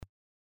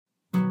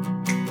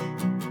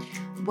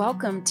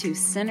Welcome to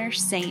Sinner,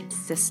 Saint,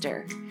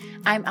 Sister.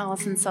 I'm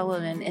Allison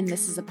Sullivan, and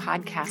this is a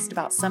podcast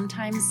about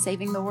sometimes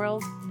saving the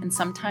world and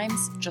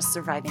sometimes just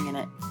surviving in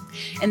it.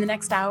 In the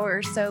next hour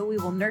or so, we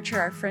will nurture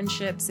our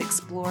friendships,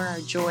 explore our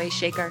joy,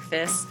 shake our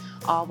fists,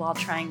 all while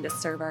trying to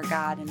serve our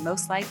God, and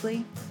most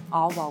likely,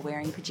 all while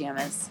wearing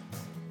pajamas.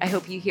 I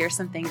hope you hear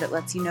something that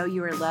lets you know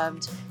you are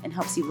loved and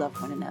helps you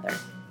love one another.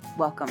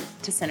 Welcome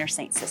to Sinner,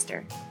 Saint,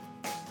 Sister.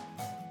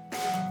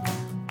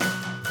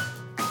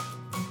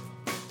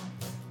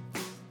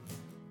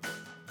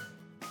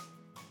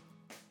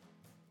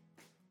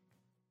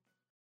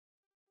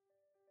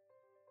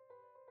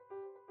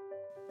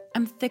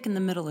 I'm thick in the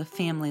middle of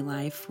family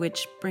life,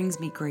 which brings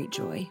me great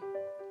joy.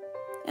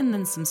 And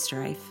then some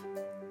strife.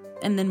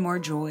 And then more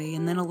joy,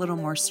 and then a little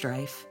more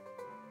strife.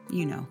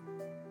 You know.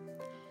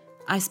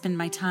 I spend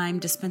my time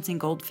dispensing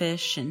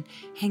goldfish and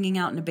hanging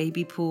out in a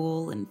baby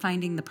pool and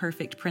finding the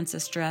perfect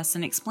princess dress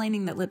and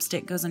explaining that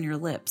lipstick goes on your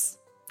lips,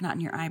 not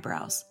in your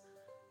eyebrows.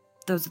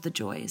 Those are the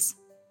joys.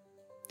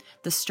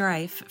 The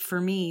strife,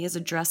 for me, is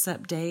a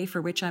dress-up day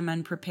for which I'm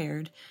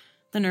unprepared.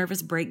 The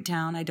nervous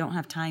breakdown I don't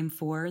have time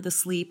for, the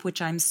sleep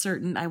which I'm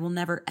certain I will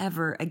never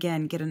ever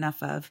again get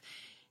enough of,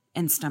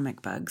 and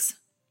stomach bugs.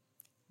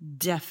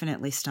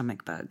 Definitely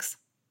stomach bugs.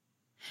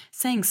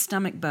 Saying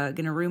stomach bug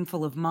in a room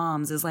full of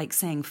moms is like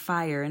saying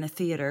fire in a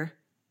theater.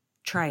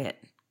 Try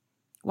it.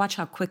 Watch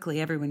how quickly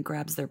everyone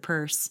grabs their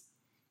purse.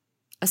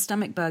 A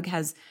stomach bug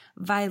has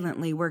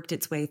violently worked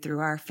its way through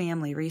our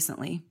family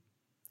recently.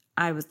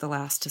 I was the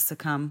last to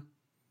succumb.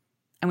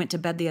 I went to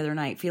bed the other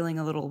night feeling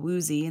a little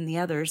woozy, and the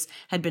others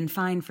had been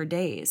fine for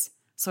days,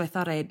 so I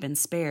thought I had been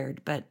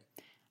spared, but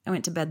I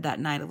went to bed that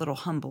night a little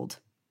humbled,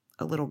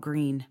 a little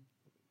green.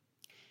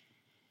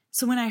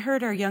 So when I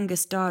heard our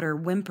youngest daughter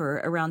whimper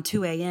around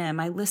 2 a.m.,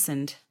 I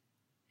listened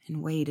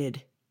and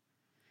waited.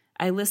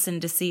 I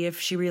listened to see if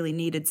she really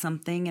needed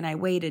something, and I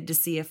waited to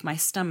see if my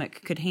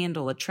stomach could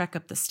handle a trek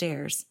up the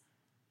stairs.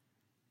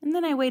 And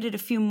then I waited a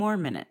few more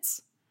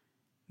minutes.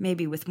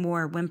 Maybe with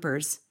more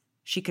whimpers,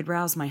 she could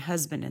rouse my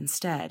husband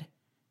instead.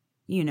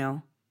 You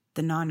know,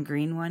 the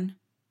non-green one.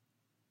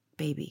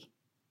 Baby.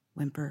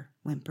 Whimper,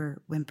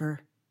 whimper,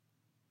 whimper.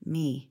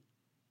 Me.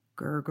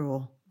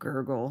 Gurgle,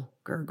 gurgle,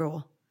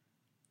 gurgle.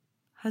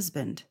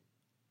 Husband.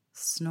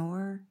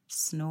 Snore,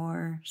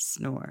 snore,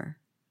 snore.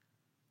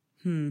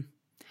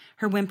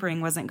 Her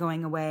whimpering wasn't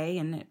going away,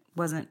 and it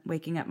wasn't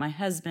waking up my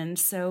husband,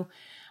 so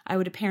I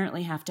would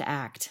apparently have to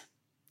act.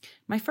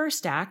 My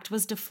first act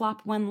was to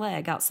flop one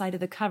leg outside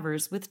of the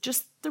covers with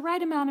just the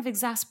right amount of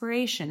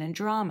exasperation and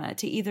drama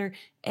to either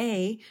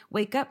A,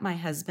 wake up my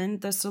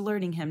husband, thus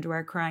alerting him to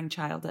our crying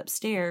child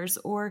upstairs,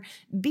 or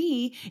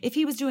B, if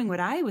he was doing what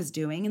I was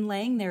doing and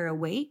laying there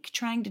awake,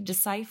 trying to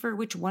decipher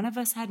which one of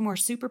us had more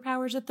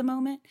superpowers at the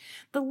moment,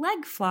 the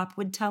leg flop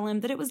would tell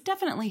him that it was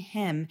definitely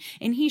him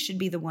and he should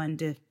be the one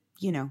to,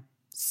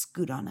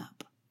 scoot on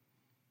up.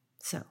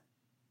 So,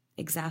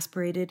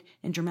 exasperated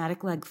and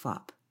dramatic leg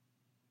flop.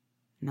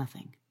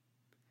 Nothing.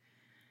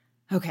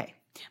 Okay,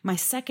 my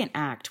second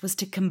act was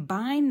to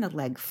combine the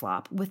leg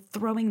flop with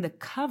throwing the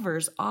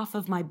covers off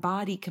of my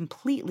body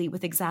completely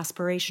with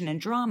exasperation and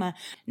drama,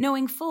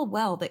 knowing full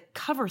well that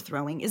cover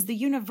throwing is the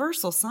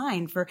universal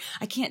sign for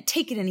I can't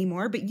take it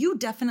anymore, but you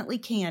definitely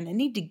can and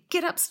need to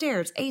get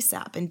upstairs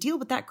ASAP and deal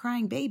with that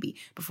crying baby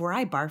before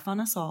I barf on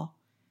us all.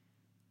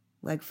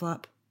 Leg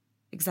flop,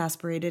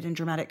 exasperated and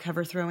dramatic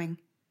cover throwing.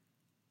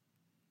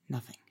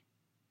 Nothing.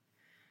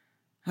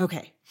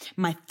 Okay,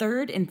 my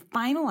third and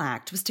final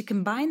act was to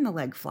combine the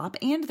leg flop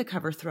and the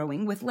cover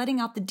throwing with letting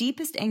out the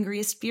deepest,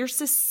 angriest,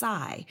 fiercest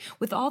sigh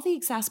with all the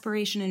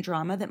exasperation and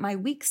drama that my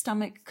weak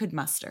stomach could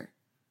muster.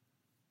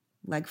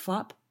 Leg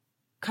flop,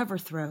 cover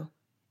throw,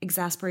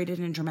 exasperated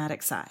and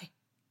dramatic sigh.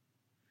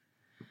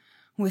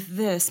 With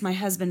this, my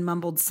husband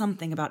mumbled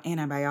something about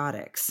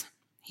antibiotics.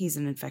 He's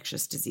an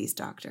infectious disease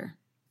doctor.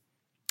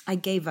 I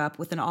gave up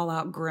with an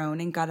all-out groan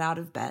and got out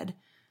of bed.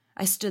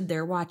 I stood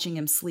there watching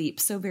him sleep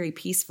so very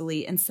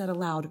peacefully and said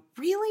aloud,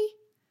 "Really?"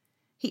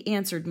 He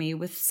answered me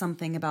with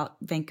something about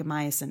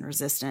vancomycin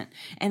resistant,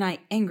 and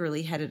I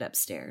angrily headed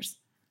upstairs.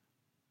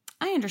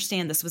 I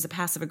understand this was a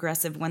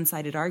passive-aggressive,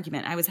 one-sided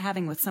argument I was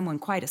having with someone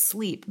quite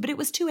asleep, but it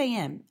was 2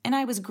 a.m., and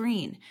I was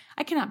green.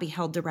 I cannot be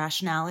held to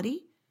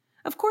rationality.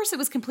 Of course it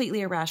was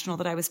completely irrational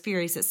that I was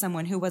furious at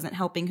someone who wasn't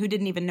helping, who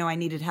didn't even know I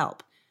needed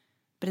help.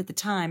 But at the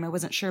time, I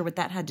wasn't sure what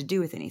that had to do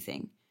with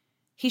anything.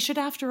 He should,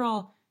 after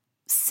all,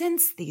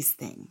 sense these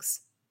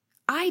things.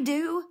 I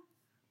do.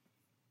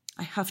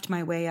 I huffed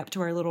my way up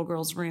to our little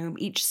girl's room,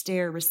 each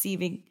stair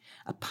receiving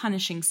a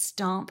punishing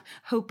stomp,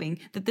 hoping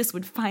that this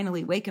would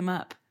finally wake him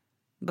up.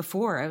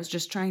 Before, I was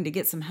just trying to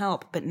get some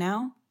help, but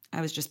now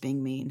I was just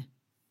being mean.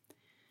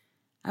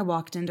 I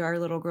walked into our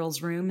little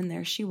girl's room, and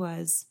there she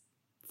was,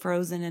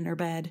 frozen in her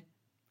bed,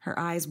 her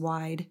eyes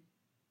wide.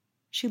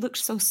 She looked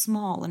so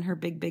small in her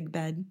big, big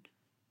bed.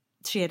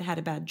 She had had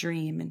a bad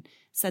dream and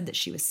said that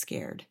she was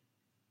scared.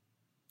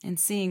 And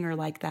seeing her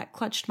like that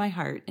clutched my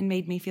heart and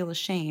made me feel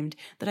ashamed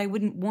that I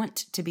wouldn't want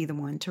to be the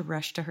one to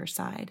rush to her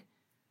side.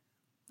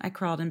 I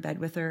crawled in bed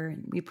with her,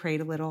 and we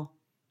prayed a little,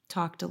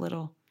 talked a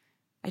little,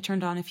 I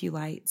turned on a few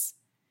lights,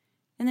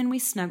 and then we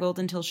snuggled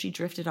until she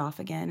drifted off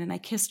again, and I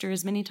kissed her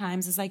as many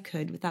times as I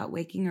could without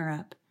waking her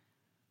up.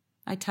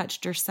 I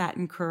touched her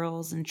satin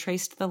curls and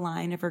traced the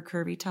line of her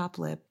curvy top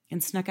lip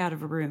and snuck out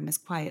of her room as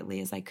quietly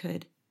as I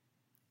could.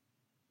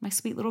 My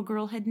sweet little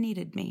girl had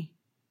needed me,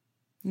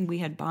 and we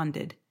had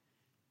bonded.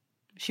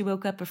 She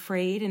woke up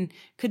afraid and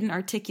couldn't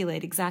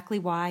articulate exactly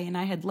why, and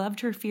I had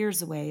loved her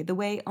fears away the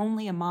way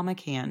only a mama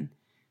can.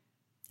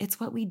 It's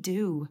what we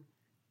do,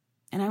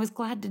 and I was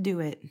glad to do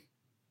it,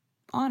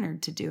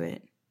 honored to do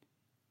it.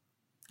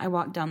 I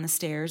walked down the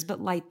stairs,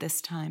 but light this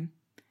time.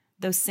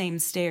 Those same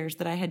stairs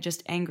that I had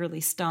just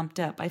angrily stomped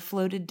up, I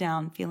floated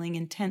down feeling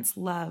intense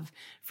love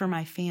for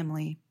my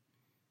family.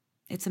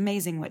 It's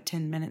amazing what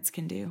 10 minutes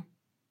can do.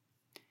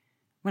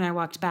 When I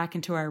walked back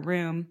into our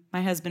room,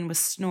 my husband was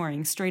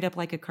snoring straight up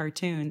like a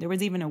cartoon. There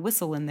was even a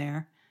whistle in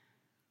there.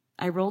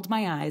 I rolled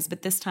my eyes,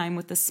 but this time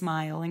with a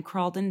smile, and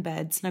crawled in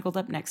bed, snuggled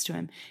up next to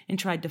him, and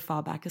tried to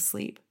fall back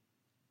asleep.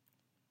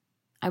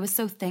 I was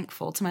so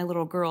thankful to my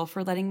little girl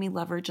for letting me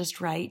love her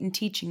just right and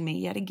teaching me,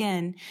 yet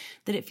again,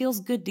 that it feels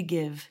good to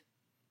give,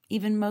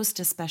 even most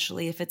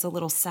especially if it's a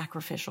little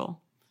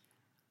sacrificial.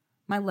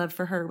 My love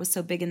for her was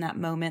so big in that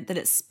moment that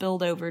it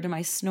spilled over to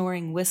my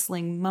snoring,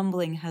 whistling,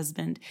 mumbling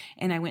husband,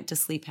 and I went to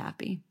sleep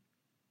happy.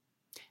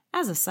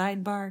 As a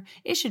sidebar,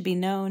 it should be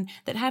known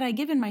that had I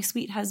given my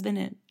sweet husband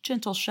a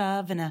gentle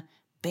shove and a,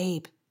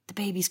 "Babe, the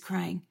baby's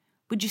crying.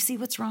 Would you see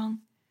what's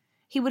wrong?"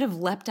 he would have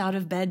leapt out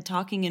of bed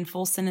talking in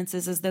full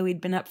sentences as though he'd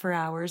been up for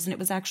hours, and it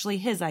was actually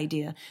his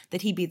idea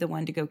that he be the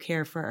one to go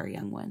care for our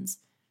young ones.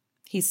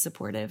 He's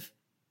supportive,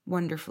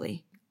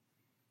 wonderfully.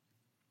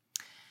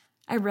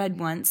 I read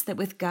once that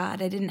with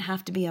God, I didn't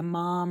have to be a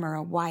mom or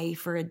a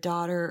wife or a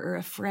daughter or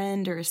a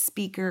friend or a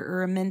speaker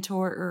or a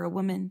mentor or a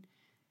woman.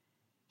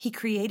 He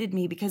created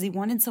me because he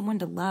wanted someone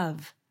to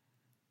love.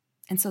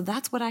 And so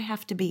that's what I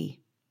have to be,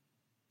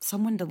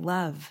 someone to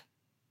love.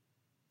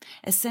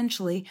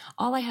 Essentially,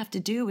 all I have to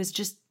do is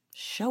just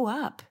show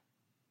up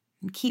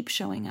and keep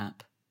showing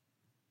up.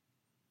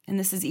 And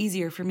this is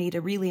easier for me to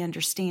really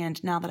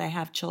understand now that I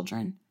have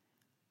children.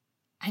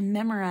 I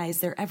memorize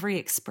their every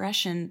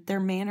expression, their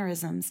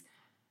mannerisms.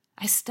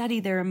 I study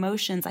their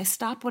emotions. I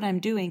stop what I'm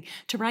doing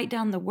to write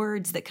down the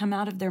words that come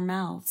out of their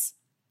mouths.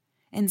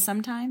 And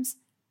sometimes,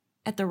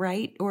 at the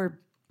right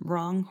or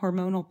wrong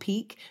hormonal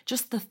peak,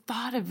 just the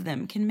thought of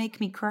them can make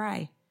me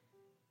cry.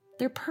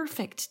 They're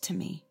perfect to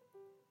me.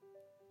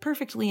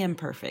 Perfectly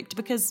imperfect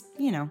because,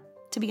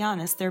 to be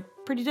honest, they're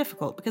pretty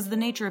difficult because of the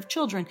nature of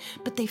children,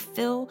 but they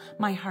fill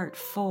my heart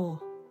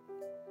full.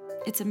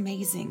 It's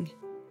amazing,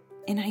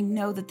 and I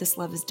know that this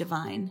love is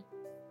divine.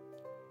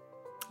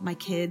 My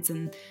kids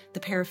and the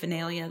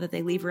paraphernalia that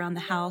they leave around the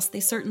house, they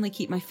certainly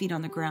keep my feet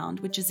on the ground,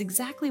 which is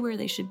exactly where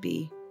they should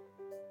be.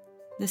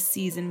 This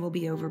season will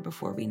be over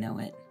before we know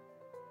it.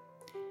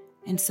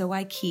 And so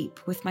I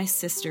keep, with my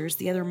sisters,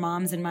 the other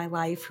moms in my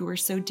life who are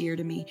so dear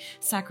to me,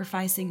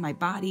 sacrificing my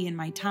body and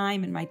my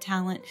time and my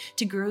talent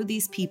to grow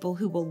these people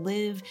who will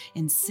live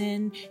and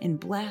sin and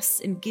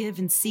bless and give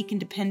and seek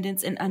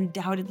independence and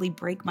undoubtedly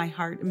break my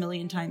heart a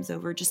million times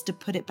over just to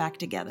put it back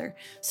together,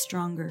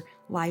 stronger,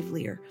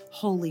 livelier,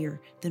 holier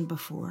than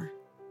before.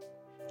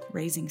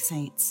 Raising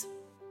saints.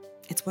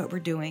 It's what we're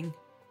doing,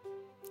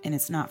 and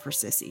it's not for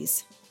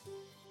sissies.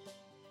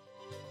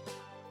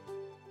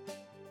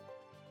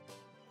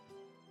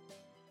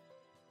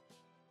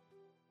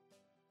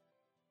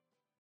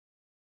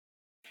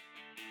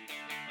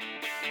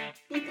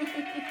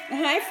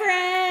 Hi,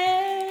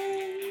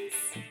 friends.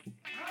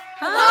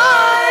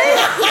 Hi.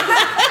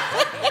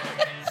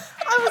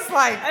 I was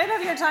like, I don't know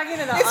if you're talking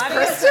to the is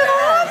audience. Kristen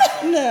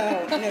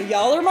on? No,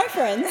 y'all are my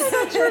friends.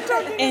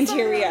 And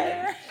here we are.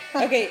 Here.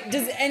 Okay,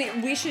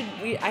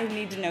 I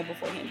need to know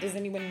beforehand. Does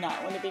anyone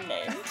not want to be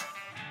named?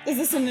 Is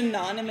this an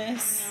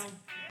anonymous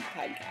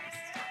podcast?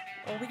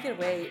 Well, we could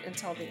wait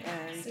until the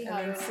end See how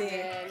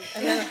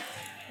everyone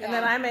and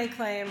then I may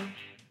claim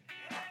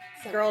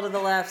girl to the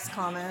left's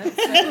comment.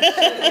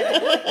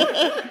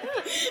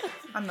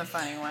 I'm the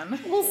funny one.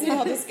 We'll see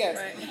how this goes.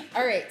 Right.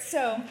 All right,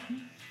 so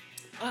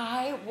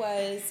I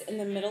was in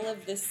the middle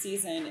of this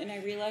season, and I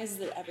realized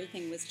that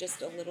everything was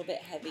just a little bit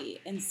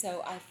heavy, and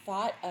so I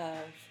thought of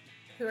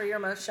Who are your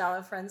most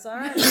shallow friends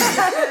are? no,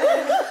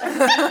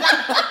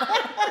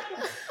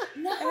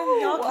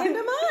 Y'all came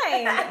to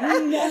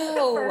mind.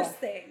 no. First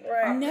thing.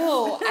 Right.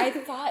 No, I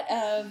thought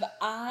of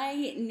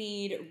I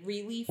need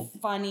really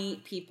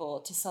funny people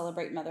to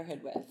celebrate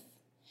motherhood with.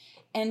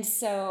 And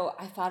so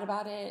I thought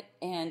about it,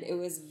 and it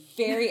was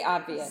very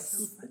obvious.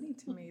 So funny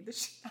to me. The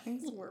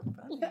things were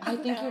funny. I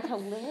think you're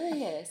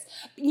hilarious.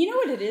 You know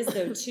what it is,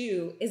 though,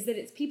 too, is that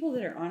it's people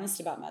that are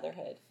honest about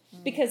motherhood.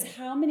 Because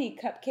how many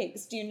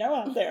cupcakes do you know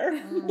out there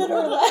that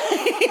are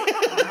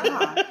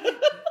like,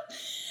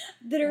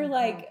 that are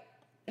like,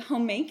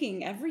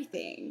 homemaking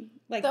everything.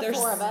 Like The there's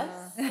 4 of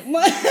us.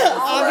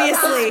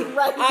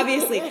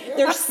 obviously,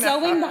 they're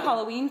sewing the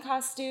Halloween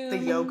costumes. The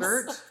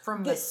yogurt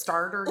from the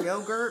starter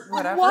yogurt,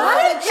 whatever.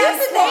 What?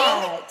 Yes, Is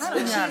that? I don't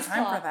even have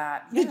time for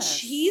that. The Yes.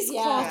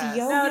 cheesecloth Yes.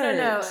 yogurt.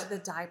 No. The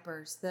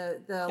diapers. The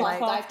like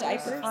cloth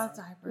diapers? diapers. cloth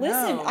diapers.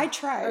 Listen, No. I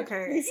tried.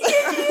 Okay.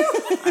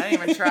 I didn't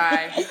even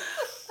try.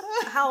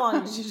 How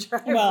long did you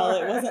try? Well,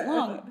 for? it wasn't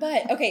long.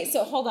 But okay,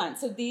 so hold on.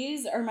 So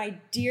these are my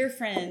dear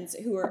friends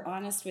who are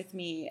honest with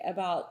me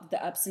about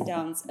the ups and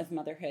downs of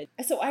motherhood.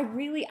 So I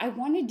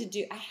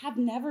have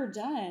never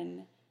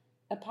done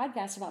a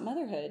podcast about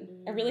motherhood.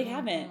 I really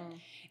haven't.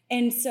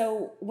 And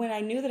so when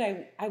I knew that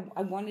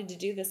I wanted to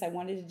do this, I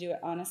wanted to do it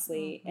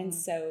honestly. And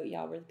so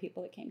y'all were the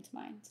people that came to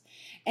mind.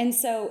 And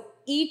so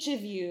each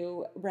of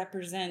you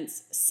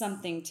represents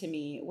something to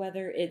me,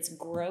 whether it's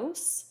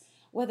gross,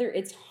 whether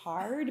it's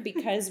hard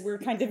because we're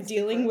kind of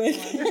dealing with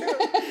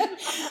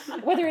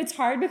whether it's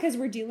hard because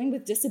we're dealing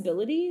with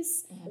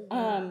disabilities,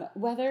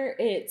 whether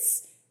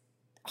it's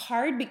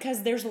hard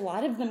because there's a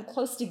lot of them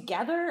close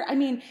together. I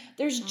mean,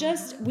 there's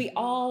just, we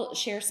all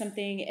share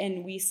something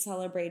and we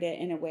celebrate it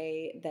in a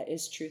way that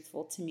is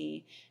truthful to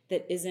me,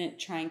 that isn't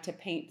trying to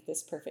paint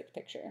this perfect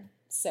picture.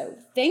 So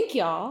thank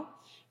y'all,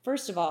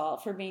 first of all,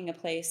 for being a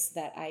place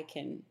that I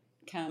can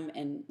come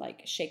and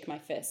like shake my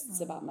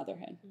fists about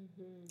motherhood.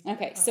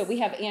 Okay, so we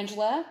have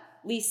Angela,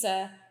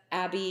 Lisa,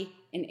 Abby,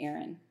 and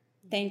Erin.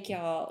 Thank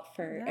y'all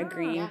for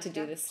agreeing to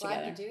do this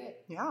together. Glad to do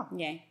it. Yeah.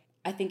 Yay.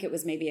 I think it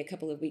was maybe a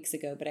couple of weeks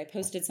ago, but I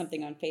posted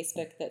something on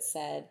Facebook that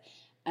said,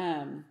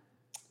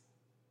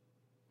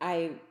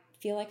 I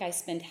feel like I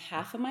spend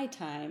half of my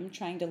time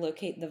trying to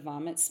locate the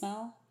vomit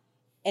smell,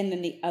 and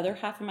then the other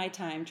half of my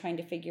time trying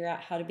to figure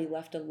out how to be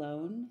left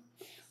alone,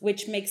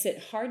 which makes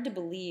it hard to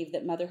believe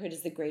that motherhood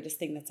is the greatest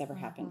thing that's ever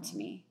happened to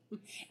me.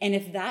 And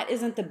if that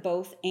isn't the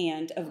both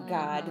and of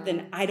God,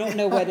 then I don't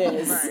know what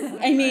is.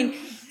 I mean,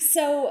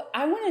 so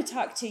I want to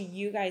talk to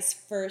you guys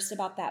first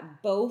about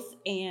that both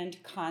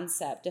and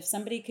concept. If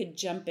somebody could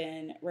jump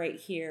in right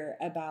here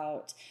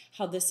about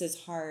how this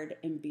is hard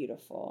and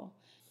beautiful.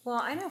 Well,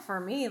 I know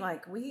for me,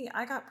 like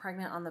I got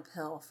pregnant on the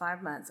pill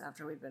 5 months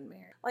after we'd been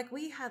married. Like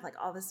we had like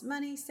all this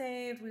money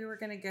saved. We were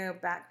going to go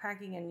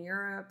backpacking in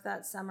Europe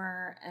that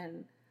summer,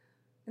 and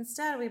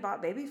instead we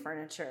bought baby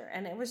furniture.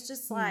 And it was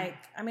just like,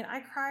 I mean, I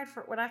cried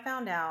for what I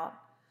found out,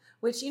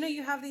 which, you know,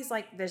 you have these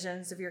like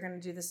visions of you're going to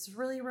do this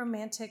really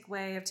romantic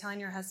way of telling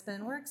your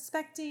husband we're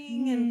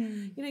expecting.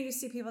 And, you know, you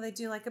see people, they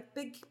do like a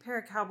big pair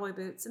of cowboy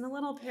boots and a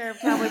little pair of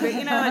cowboy boots,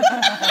 you know, and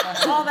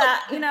all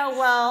that, you know.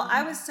 Well,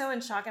 I was so in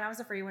shock and I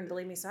was afraid he wouldn't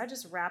believe me. So I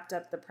just wrapped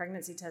up the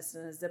pregnancy test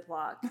in a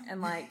Ziploc and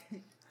like,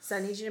 so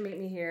I need you to meet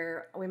me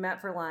here. We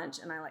met for lunch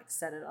and I like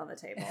set it on the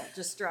table,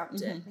 just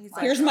dropped it. He's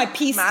like, Here's my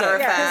pea Matter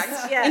of stick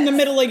fact. in the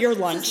middle of your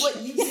lunch. So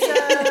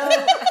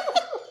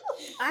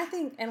I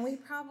think, and we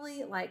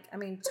probably like, I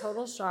mean,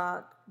 total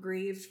shock,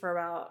 grieved for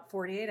about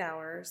 48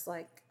 hours.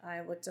 Like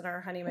I looked at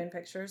our honeymoon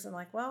pictures and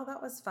like, well,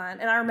 that was fun.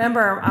 And I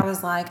remember I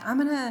was like, I'm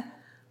going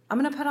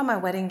to put on my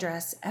wedding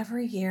dress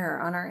every year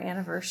on our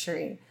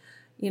anniversary.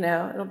 You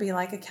know, it'll be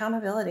like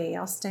accountability.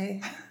 I'll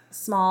stay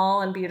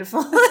small and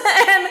beautiful.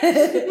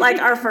 And like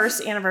our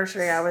first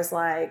anniversary, I was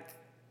like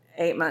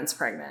 8 months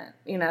pregnant,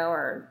 you know,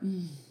 or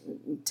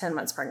 10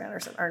 months pregnant or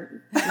something,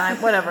 or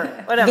 9, whatever.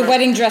 The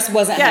wedding dress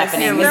wasn't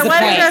happening. The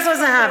wedding dress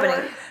wasn't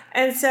happening.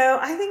 And so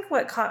I think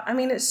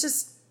it's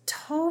just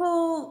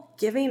total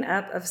giving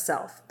up of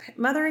self.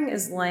 Mothering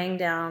is laying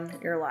down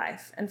your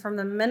life. And from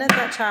the minute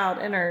that child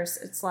enters,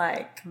 it's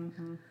like,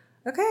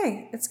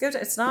 okay, it's good.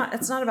 It's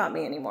not about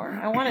me anymore.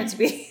 I want it to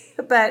be,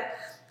 but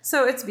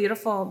so it's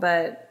beautiful,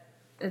 but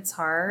it's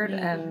hard.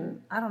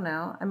 And I don't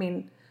know. I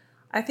mean,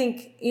 I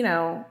think, you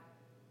know,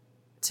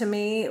 to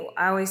me,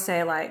 I always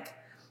say like,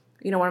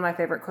 you know, one of my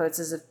favorite quotes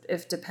is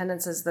if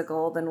dependence is the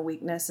goal, then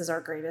weakness is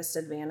our greatest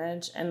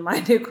advantage. And my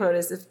new quote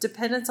is if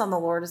dependence on the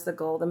Lord is the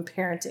goal, then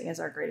parenting is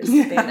our greatest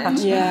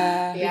advantage.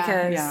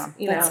 Because,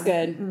 you know. That's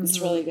good. It's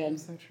really good.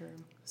 So true.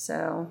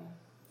 So.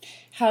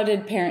 How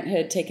did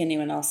parenthood take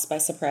anyone else by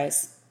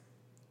surprise?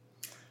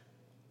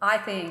 I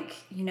think,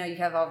 you know, you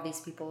have all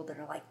these people that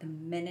are like, the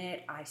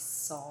minute I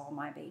saw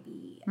my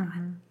baby,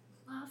 I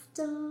loved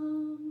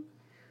him.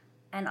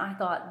 And I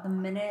thought the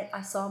minute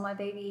I saw my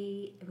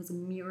baby, it was a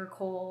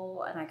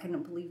miracle, and I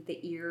couldn't believe the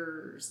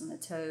ears and the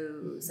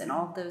toes and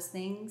all of those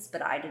things,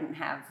 but I didn't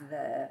have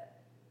the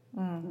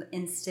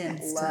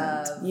instant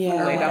love.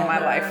 Yeah. Laid down my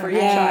life for your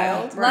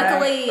child.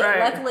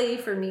 Luckily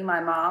for me, my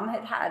mom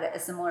had a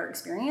similar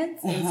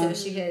experience, and so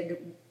she had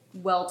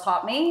well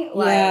taught me,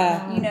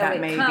 like, you know,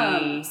 that it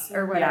comes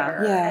or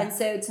whatever. Yeah. And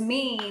so to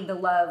me, the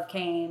love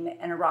came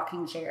in a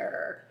rocking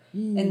chair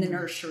in the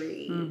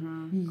nursery,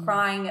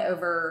 crying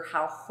over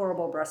how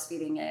horrible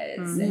breastfeeding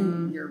is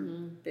and your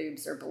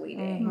boobs are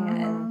bleeding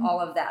and all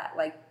of that.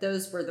 Like,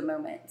 those were the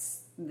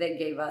moments that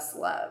gave us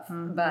love.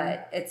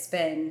 But it's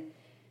been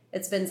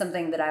it's been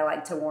something that I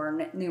like to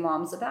warn new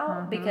moms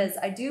about because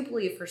I do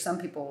believe for some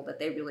people that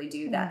they really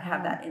do that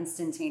have that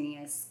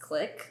instantaneous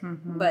click,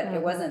 but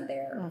it wasn't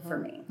there for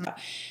me.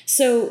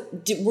 So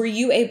were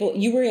you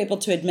able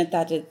to admit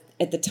that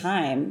at the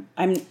time?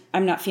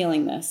 I'm not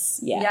feeling this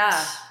yet.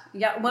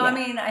 Yeah. Well, I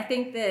mean, I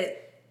think that,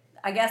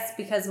 I guess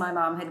because my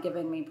mom had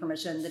given me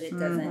permission that it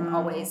doesn't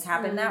always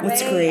happen that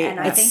That's way. great. And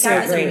I That's think so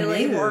I was great. a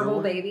really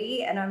horrible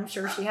baby. And I'm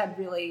sure she had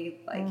really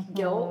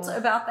guilt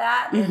about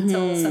that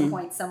until some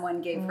point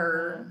someone gave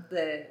her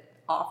the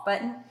off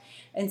button.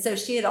 And so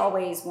she had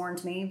always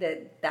warned me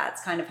that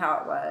that's kind of how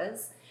it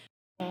was.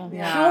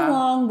 How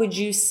long would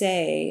you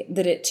say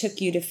that it took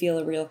you to feel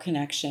a real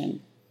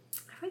connection?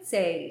 I would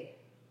say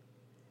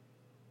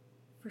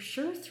for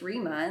sure 3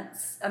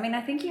 months. I mean,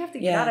 I think you have to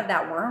get out of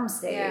that worm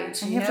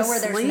stage. You know,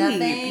 where there's sleep.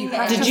 nothing.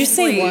 Did you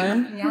say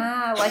worm?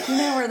 Yeah, like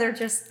where they're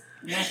just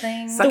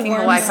nothing. Sucking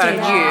the life out of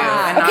you.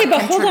 And Okay, not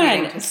but hold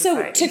contributing on. to So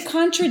society. to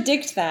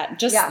contradict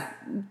that,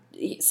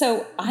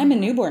 so I'm a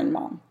newborn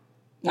mom.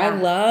 I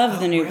love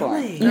the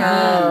newborn. Really?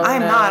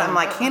 I'm not. I'm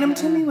like, hand them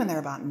to me when they're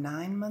about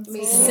 9 months old.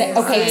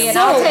 Okay, And so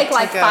I'll take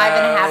like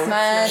 5.5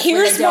 months.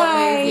 here's when they don't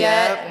why. move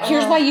yet.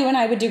 Here's why you and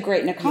I would do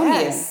great in a commune.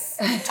 Yes.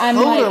 I'm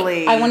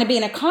Totally. like, I want to be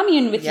in a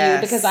commune with you Yes.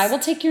 because I will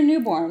take your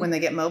newborn. When they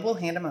get mobile,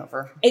 hand them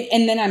over.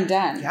 And then I'm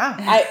done. Yeah.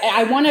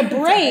 I want to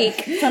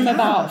break from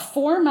about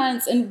 4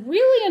 months and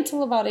really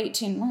until about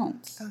 18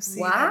 months. Oh, see,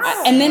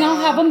 Wow. And then I'll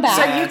have them back.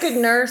 So you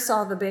could nurse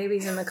all the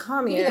babies in the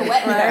commune,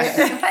 Wet right? nurse.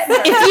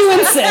 If you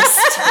insist.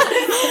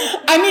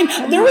 I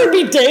mean, there would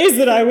be days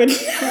that I would,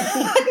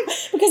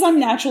 because I'm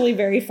naturally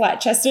very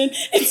flat chested.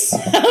 And so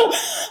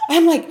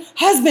I'm like,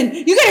 husband,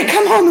 you got to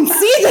come home and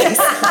see this.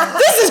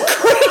 This is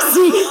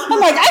crazy. I'm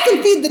like, I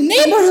can feed the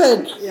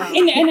neighborhood.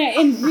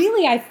 And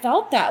really, I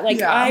felt that. Like,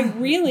 I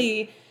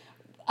really,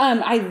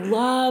 I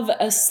love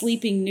a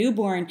sleeping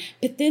newborn.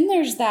 But then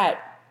there's that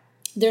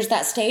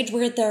stage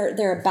where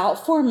they're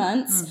about 4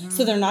 months.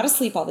 So they're not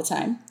asleep all the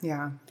time.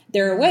 Yeah.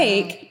 They're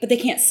awake, but they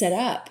can't sit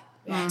up.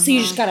 So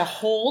you just got to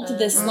hold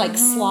this like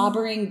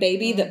slobbering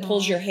baby that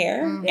pulls your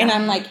hair. And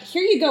I'm like,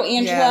 here you go,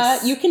 Angela.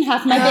 Yes. You can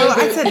have my No,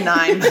 baby. I said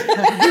 9.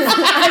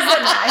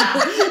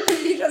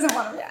 He doesn't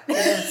want to.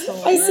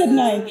 I said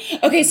 9.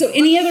 Okay, so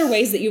any other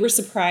ways that you were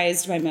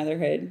surprised by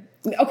motherhood?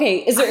 Okay,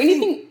 is there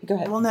anything? Go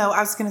ahead. Well, no,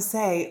 I was going to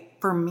say,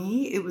 for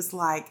me, it was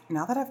like,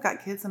 now that I've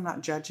got kids, I'm not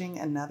judging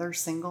another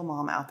single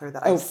mom out there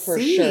that I for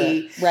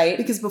see. sure. Right.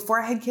 Because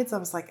before I had kids, I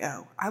was like,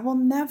 oh, I will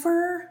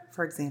never,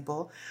 for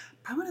example,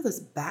 buy one of those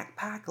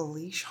backpack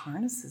leash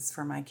harnesses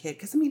for my kid.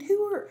 Because, I mean,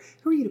 who are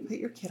you to put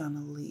your kid on a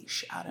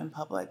leash out in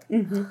public? Do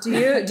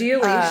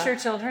you leash your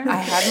children? I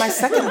had my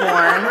second born,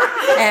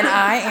 and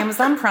I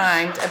Amazon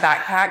Primed a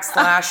backpack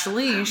 /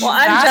 leash. Well,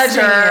 I'm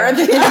judging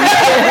you.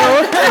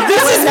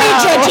 This is me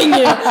judging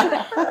you.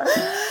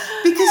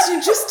 Because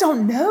you just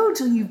don't know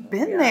till you've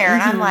been there.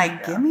 And I'm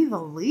like, give me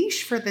the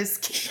leash for this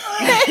kid.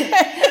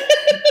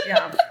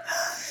 Yeah.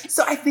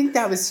 So I think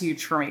that was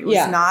huge for me. It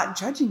was not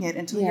judging it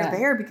until you're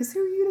there, because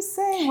who are you to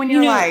say when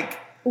you're like...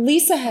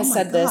 Lisa has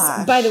said this,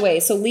 gosh. by the way.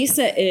 So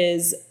Lisa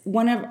is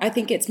one of, I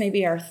think it's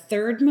maybe our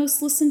 3rd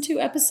most listened to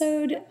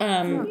episode.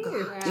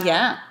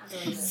 Yeah.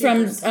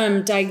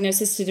 From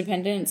Diagnosis to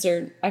Dependence,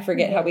 or I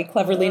forget how we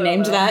cleverly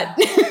named that.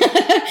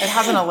 It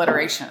has an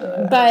alliteration.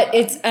 But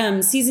it's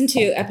season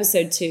 2,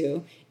 episode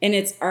 2, and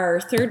it's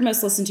our 3rd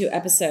most listened to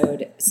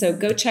episode. So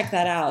go check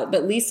that out.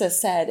 But Lisa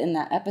said in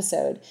that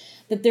episode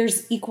that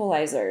there's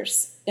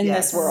equalizers in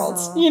this world,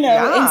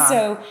 and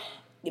so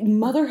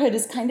motherhood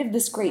is kind of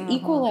this great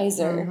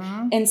equalizer.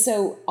 And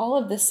so all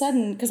of the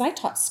sudden, because I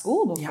taught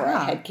school before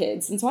I had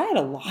kids, and so I had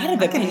a lot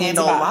of opinions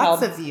about how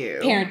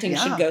parenting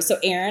should go. So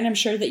Erin, I'm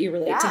sure that you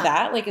relate to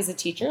that. Like as a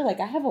teacher,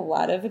 like I have a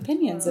lot of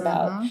opinions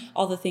about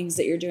all the things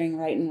that you're doing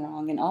right and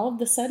wrong. And all of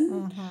the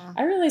sudden,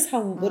 I realize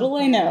how little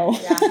I know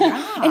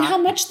and how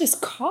much this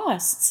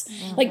costs.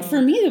 Like for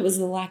me, it was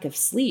the lack of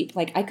sleep.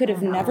 Like I could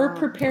have never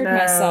prepared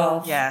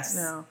myself. Yes.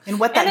 No. And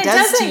what that And it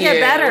does doesn't to get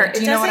you. better. Do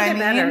It you know doesn't what I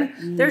get mean?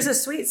 better. There's a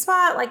sweet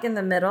spot like in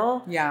the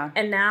middle. Yeah.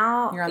 And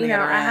now, You're on the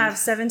other I end. have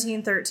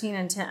 17, 13,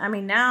 and 10. I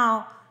mean,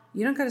 now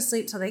you don't go to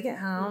sleep till they get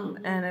home.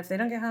 And if they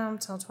don't get home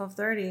till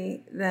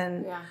 12:30,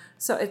 then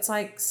so it's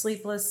like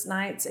sleepless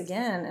nights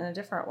again in a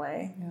different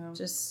way.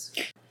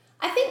 Just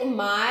I think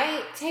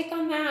my take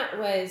on that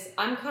was,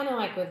 I'm kind of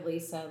like with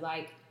Lisa.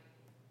 Like,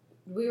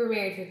 we were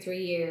married for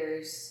 3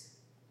 years.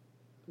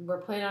 We're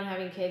planning on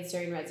having kids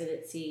during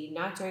residency,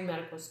 not during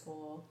medical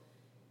school.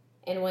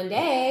 And one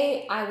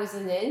day, I was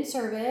in the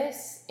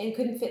in-service and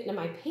couldn't fit into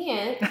my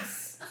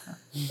pants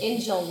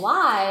in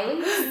July.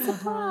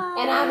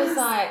 And I was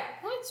like,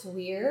 that's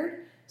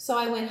weird. So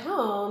I went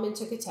home and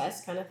took a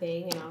test kind of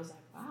thing. And I was like,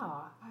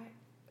 wow,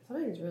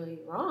 something's really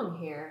wrong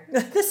here.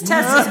 this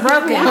test is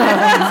broken.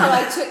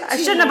 Yeah. So I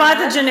shouldn't have bought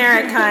the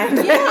generic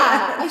kind.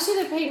 Yeah, I should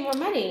have paid more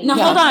money. Now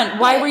hold on.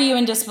 Why were you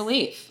in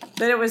disbelief?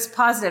 But it was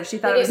positive. She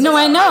thought it was No,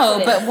 I know,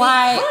 positive. but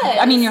why? Because-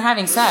 I mean, you're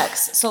having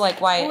sex, so like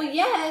why? Well,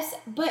 yes,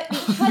 but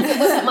because it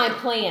wasn't my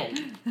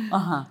plan. Uh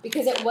huh.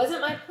 Because it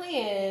wasn't my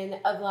plan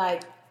of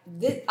like,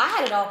 I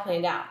had it all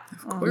planned out.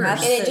 course.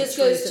 And it just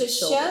goes to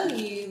show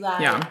you,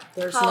 like,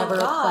 There's how never a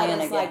God plan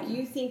is again. like,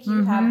 you think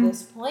you have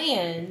this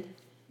planned.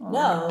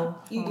 No,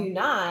 you do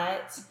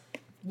not.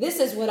 This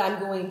is what I'm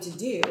going to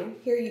do.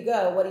 Here you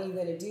go. What are you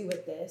going to do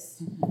with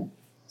this?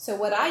 So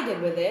what I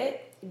did with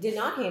it, did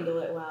not handle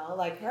it well,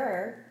 like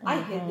her.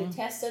 I hid the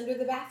test under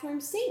the bathroom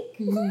sink.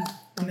 No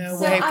So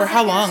way. I For was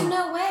how like, long? There's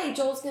no way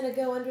Joel's going to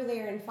go under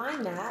there and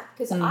find that,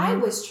 because I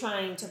was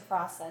trying to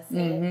process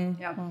it.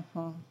 Yeah.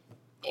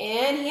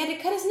 And he had to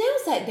cut his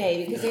nails that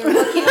day because they were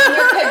working on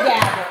your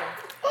cadaver.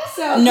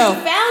 So No.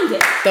 he found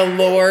it. The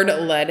Lord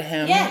led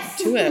him Yes.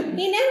 to it.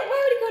 He never.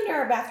 Why would he go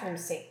under our bathroom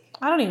sink?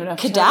 I don't even know.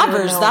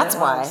 Cadavers, that's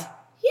why.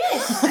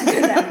 Yes.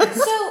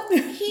 So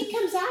he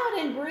comes out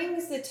and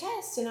brings the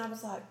test, and I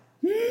was like,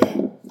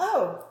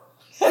 oh.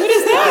 What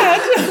is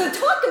that? So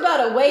talk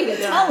about a way to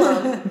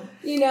tell him,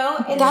 you know?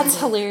 And That's then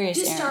hilarious,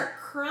 just Erin. start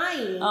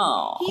crying.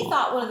 Oh. He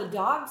thought one of the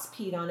dogs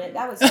peed on it.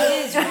 That was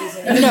his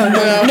reason. No.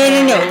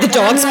 The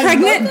dog's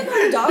pregnant? Both of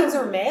our dogs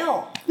are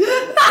male.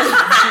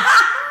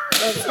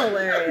 That's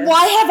hilarious.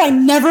 Why have I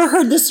never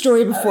heard this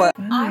story before?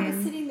 I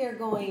was sitting there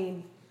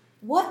going,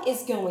 what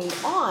is going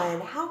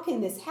on? How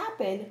can this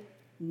happen?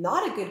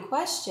 Not a good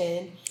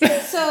question.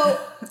 So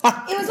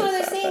it was one of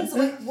those things,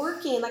 like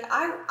working, like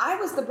I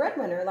was the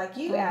breadwinner, like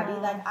you, Abby.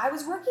 Like I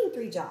was working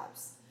 3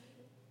 jobs.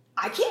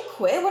 I can't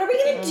quit. What are we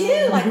going to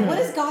do? Like, what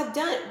has God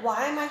done?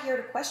 Why am I here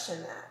to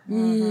question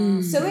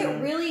that? So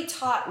it really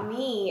taught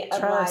me of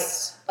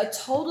Trust. like a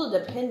total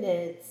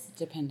dependence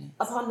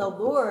upon the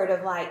Lord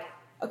of like,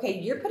 okay,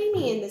 you're putting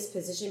me in this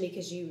position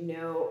because you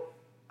know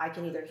I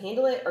can either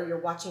handle it or you're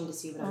watching to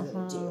see what I'm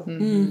going to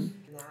do.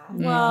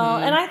 Well,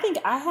 and I think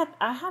I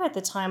had at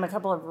the time a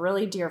couple of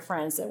really dear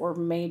friends that were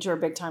major,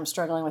 big time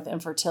struggling with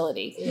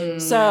infertility.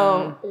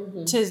 So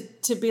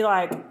to be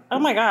like, oh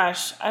my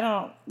gosh,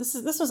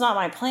 this was not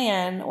my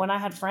plan. When I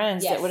had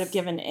friends that would have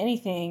given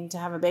anything to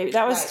have a baby,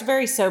 that was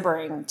very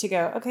sobering. To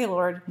go, okay,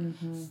 Lord,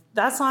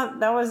 that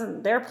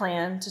wasn't their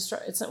plan.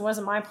 It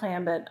wasn't my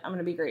plan, but I'm going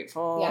to be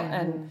grateful. Yeah.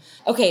 And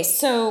Okay,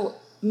 so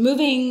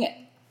moving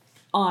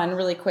on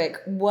really quick,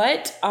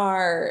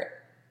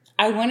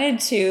 I wanted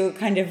to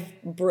kind of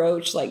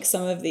broach like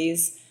some of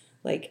these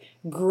like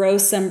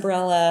gross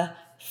umbrella,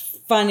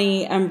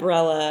 funny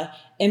umbrella,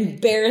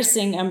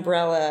 embarrassing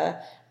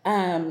umbrella.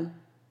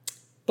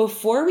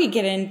 Before we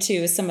get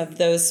into some of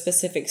those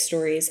specific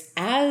stories,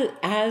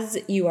 as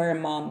you are a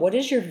mom, what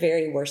is your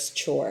very worst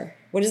chore?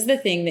 What is the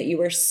thing that you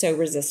were so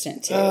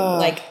resistant to,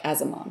 like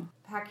as a mom?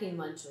 Packing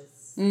lunches.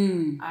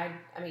 I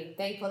mean,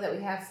 thankful that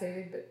we have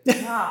food, but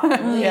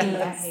golly,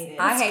 I hate it.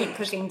 I hate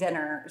cooking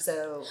dinner,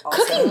 so also.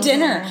 Cooking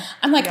dinner.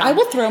 I'm like, I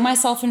will throw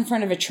myself in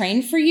front of a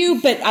train for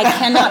you, but I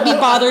cannot be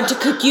bothered to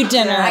cook you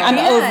dinner. I'm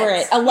can't. over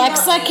it.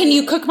 Alexa, can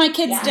you cook my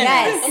kids' dinner?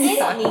 Yes. And they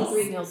don't need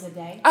 3 meals a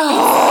day.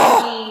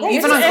 Oh,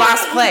 Even on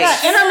glass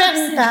plates.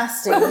 intermittent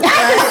fasting.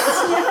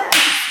 Right?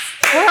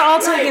 We're all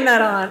taking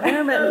that on.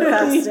 Intermittent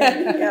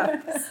fasting.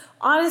 Yeah.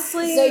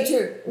 Honestly, So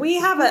true. We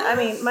have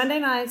Monday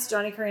night's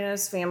Johnny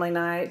Carino's family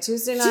night.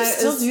 Tuesday night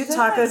still is do that?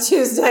 Taco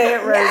Tuesday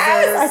at Rose's.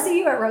 Yes, I see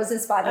you at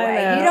Roses, by the I way.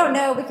 know. You don't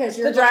know because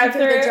you're The going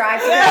through drive-thru. the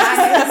drive-thru.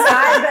 I'm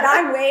inside, but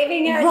I'm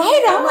waving at you.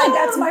 right I'm like, on.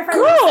 that's my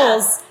friend.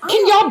 Girls,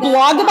 can y'all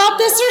blog about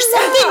this or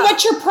something?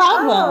 What's your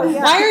problem? Oh,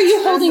 yeah. Why are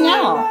you holding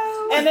out?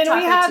 And then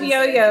we Taco have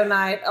Tuesday. yo-yo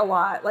night a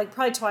lot, like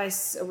probably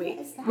twice a week.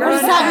 What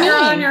does that You're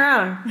on mean? your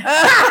own.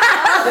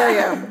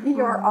 Yo-yo.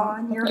 You're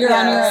on your You're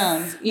on your Yes.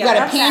 own. You Yeah, got a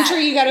that's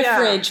pantry, you got a Yeah.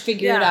 fridge.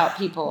 Figure it Yeah. out,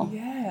 people.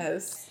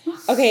 Yes.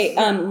 Okay,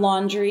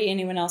 laundry.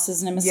 Anyone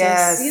else's nemesis?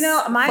 Yes. You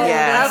know, my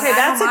Yes. okay.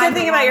 That's a I good don't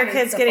thing mind about your the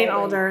kids laundry getting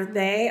folding. older.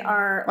 They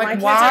are Like my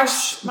kids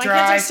wash, are, dry, my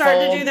kids are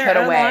starting fold, to do their put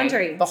own away.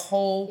 laundry. The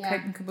whole Yeah.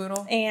 kit and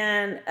caboodle.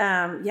 And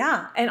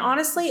and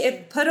honestly,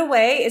 if put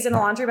away is in a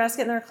laundry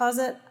basket in their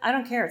closet, I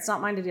don't care. It's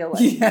not mine to deal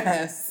with.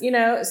 Yes. You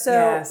know, so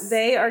Yes.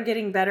 they are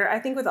getting better. I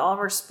think with all of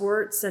our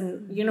sports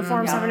and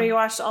uniforms having to be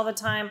washed all the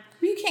time.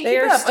 You can't They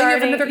keep are up. Oh, you have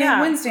starting- another game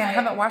yeah. Wednesday. I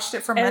haven't watched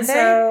it for And Monday.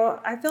 so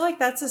I feel like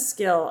that's a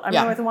skill. I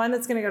Yeah. mean, with one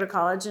that's going to go to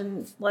college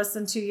in less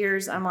than 2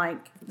 years, I'm like,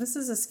 this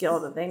is a skill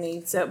that they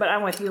need. So, but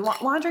I'm with you.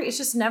 Laundry is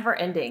just never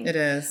ending. It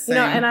is. You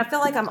know, same. and I feel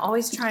like I'm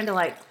always trying to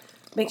like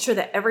make sure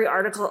that every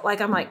article,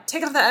 like I'm like,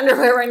 take off the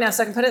underwear right now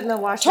so I can put it in the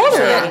washer.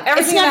 Totally. Yeah. Everything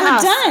It's in the never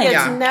house, done. It's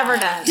Yeah. never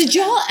done. Did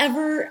y'all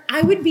ever?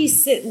 I would be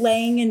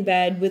laying in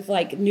bed with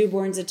like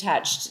newborns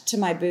attached to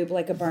my boob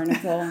like a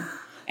barnacle,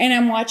 and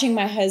I'm watching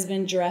my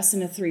husband dress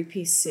in a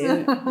 3-piece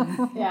suit,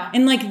 Yeah.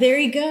 and like there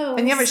he goes.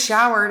 and you haven't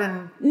showered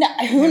and No,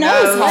 who knows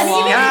knows? how But long?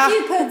 even Yeah. if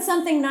you put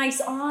something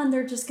nice on,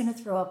 they're just going to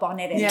throw up on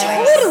it anyway.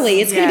 Yes.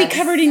 Totally, it's going to be Yes.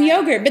 covered in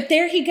yogurt. But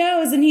there he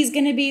goes, and he's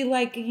going to be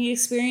like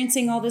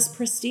experiencing all this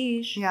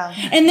prestige. Yeah.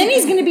 and then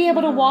he's going to be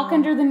able to walk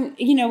under the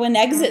an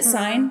exit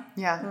sign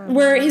yeah.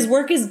 where his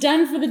work is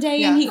done for the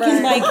day, and he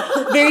can like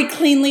very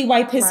cleanly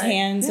wipe his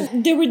hands.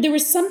 There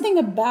was something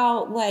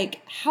about like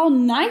how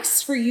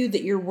nice for you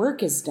that your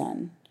work is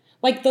done.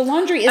 Like the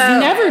laundry is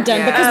never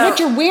done because what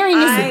you're wearing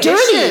is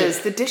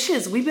dirty. The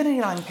dishes. We've been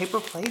eating on paper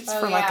plates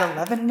for like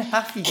 11 and a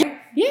half years.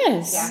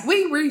 Yes. Yeah.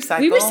 We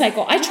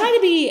recycle. I try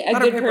to be a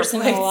good paper person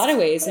in plates. a lot of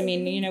ways. I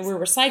mean, we're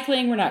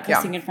recycling. We're not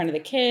cussing in front of the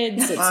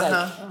kids. It's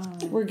like,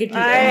 we're good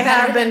people. I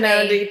have been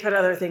known to put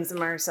other things in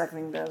my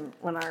recycling bin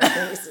when our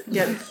trash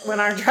gets.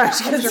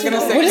 What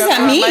does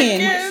that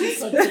mean?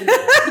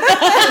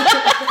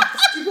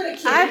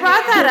 I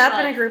brought that up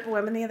in a group of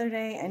women the other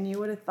day, and you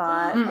would have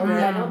thought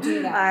that don't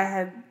do that. I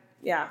had,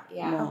 Yeah.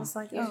 I was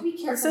like, You have to be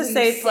careful. it's a when you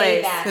safe say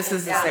place. that. This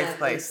is a safe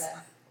place.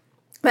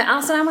 But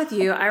Allison, I'm with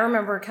you. I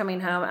remember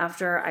coming home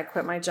after I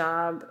quit my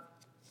job.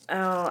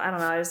 Oh, I don't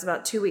know. I was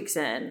about 2 weeks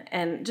in,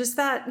 and just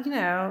that, kind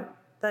of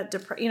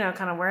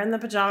wearing the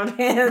pajama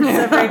pants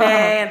every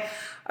day, and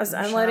I was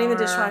unloading the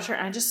dishwasher,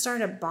 and I just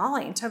started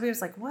bawling. And Toby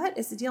was like, "What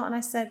is the deal?" And I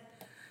said,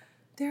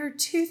 "There are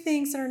two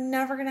things that are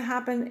never going to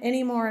happen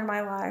anymore in my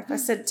life." I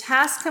said,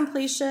 "Task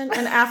completion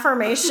and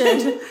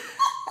affirmation,"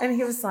 and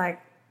he was like,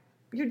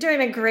 "You're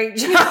doing a great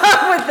job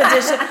with the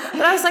dishes."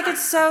 But I was like,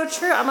 it's so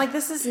true. I'm like,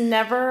 this is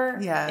never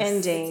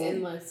ending. It's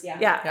endless,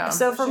 Yeah.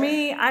 So for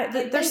me,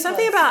 there's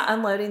something about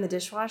unloading the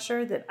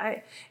dishwasher that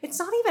it's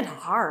not even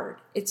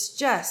hard. It's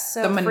just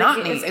so The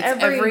monotony. It's It's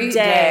every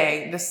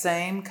day. The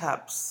same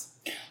cups.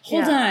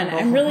 Hold on.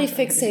 I'm really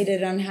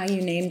fixated on how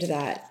you named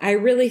that. I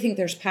really think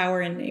there's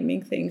power in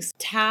naming things.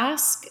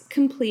 Task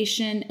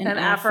completion and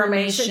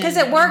affirmation. Because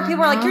at work,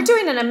 people are like, "You're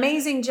doing an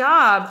amazing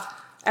job."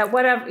 At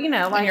whatever,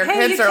 like, your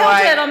 "Hey, kids you are killed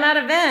like, it on that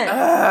event."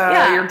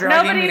 you're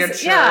dragging me to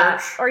church.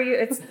 Yeah, or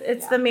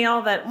it's the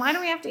meal that, "Why do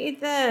we have to eat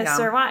this?" Yeah.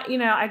 Or why,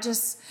 I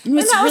just, It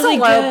was that was really a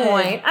low good.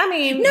 point. I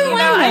mean, No, I I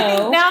think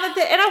know. now that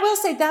and I will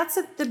say that's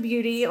the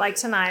beauty. Like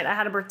tonight, I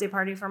had a birthday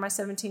party for my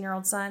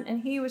 17-year-old son,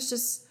 and he was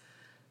just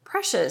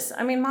precious.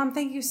 I mean, Mom,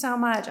 thank you so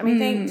much. I mean,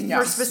 thanks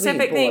for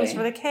specific sweet things, boy.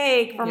 for the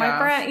cake, for my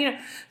friend,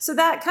 so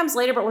that comes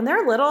later. But when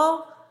they're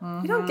little,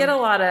 you don't get a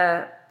lot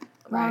of,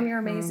 "Mom, you're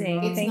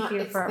amazing. Thank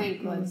you for."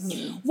 Thankless.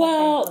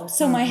 Well,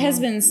 so my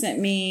husband sent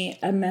me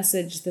a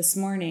message this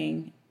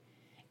morning,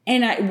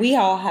 and we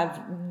all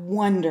have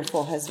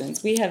wonderful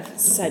husbands. We have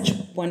such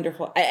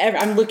wonderful.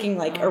 I'm looking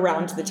like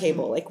around the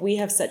table, like we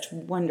have such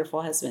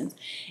wonderful husbands.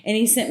 And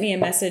he sent me a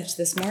message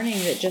this morning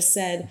that just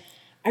said,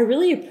 "I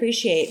really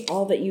appreciate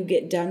all that you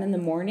get done in the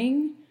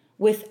morning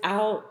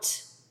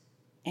without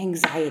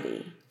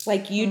anxiety.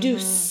 Like you do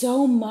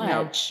so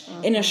much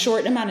in a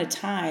short amount of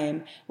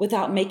time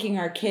without making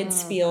our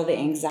kids feel the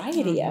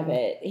anxiety of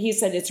it." He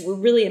said, it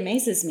really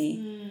amazes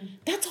me.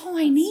 That's all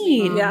I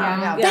need.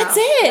 Yeah. That's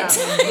it.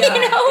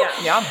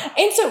 Yeah.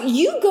 And so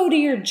you go to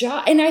your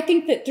job, and I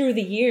think that through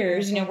the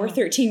years, we're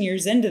 13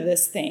 years into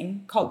this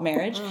thing called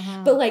marriage,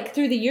 but like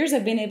through the years,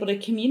 I've been able to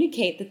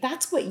communicate that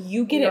that's what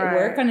you get at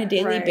work on a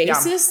daily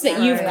basis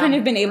that you've kind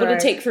of been able to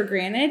take for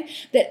granted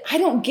that I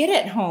don't get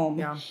at home.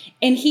 Yeah.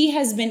 And he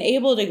has been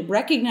able to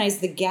recognize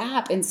the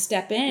gap and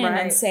step in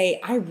and say,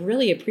 "I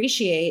really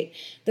appreciate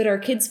that our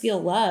kids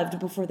feel loved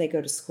before they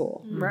go to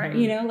school." Right.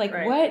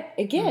 What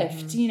a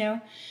gift,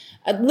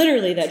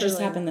 literally that just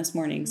happened this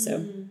morning.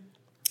 So,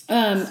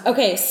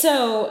 okay,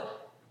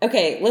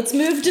 let's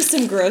move to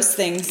some gross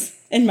things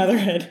in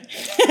motherhood.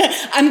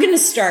 I'm going to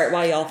start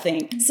while y'all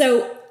think.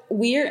 So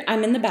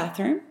I'm in the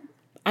bathroom.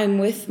 I'm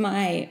with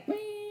my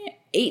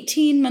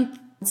 18-month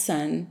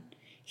son.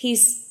 He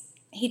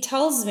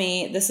tells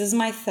me, this is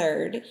my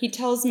third, he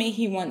tells me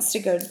he wants to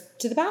go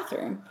to the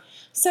bathroom.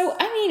 So,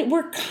 I mean,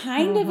 we're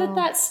kind of at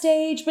that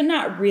stage, but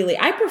not really.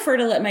 I prefer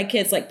to let my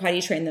kids like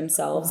potty train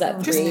themselves at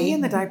 3. Just pee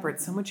in the diaper.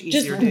 It's so much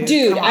easier,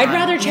 dude. Come I'd on,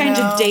 rather change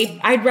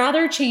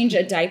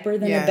a diaper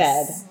than a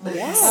bed.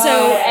 Yes.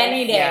 So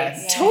any day.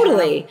 Yes.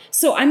 Totally.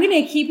 So I'm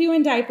going to keep you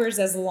in diapers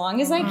as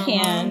long as I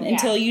can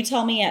until you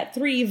tell me at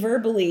 3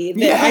 verbally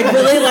that I'd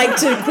really like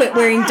to quit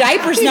wearing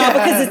diapers now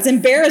because it's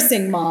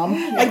embarrassing, Mom.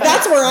 Like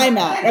that's where I'm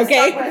at.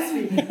 Okay.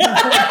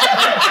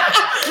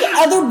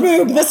 Other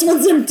boob. This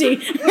one's empty.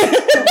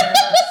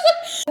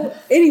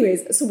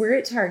 Anyways, so we're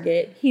at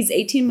Target. He's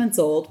 18 months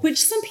old,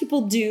 which some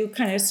people do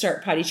kind of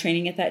start potty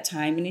training at that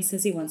time. And he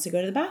says he wants to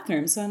go to the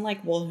bathroom. So I'm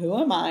like, well, who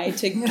am I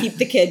to keep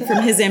the kid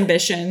from his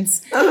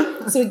ambitions?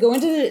 So we go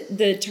into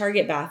the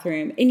Target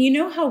bathroom. And you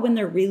know how when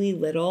they're really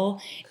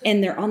little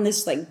and they're on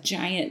this like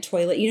giant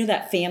toilet,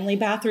 that family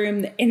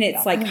bathroom, and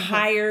it's like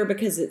higher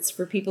because it's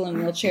for people in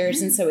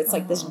wheelchairs. And so it's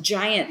like this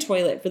giant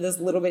toilet for this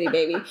little bitty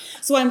baby.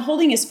 So I'm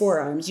holding his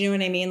forearms. You know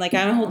what I mean? Like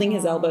I'm holding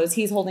his elbows.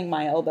 He's holding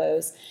my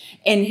elbows.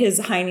 And his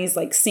hiney's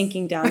like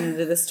sinking down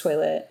into this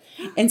toilet.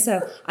 And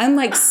so I'm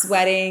like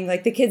sweating,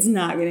 like the kid's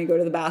not going to go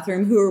to the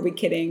bathroom. Who are we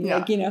kidding? Yeah.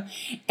 Like,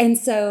 And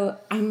so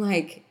I'm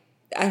like,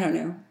 I don't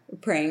know,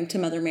 praying to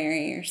Mother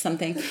Mary or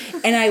something.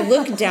 And I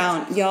look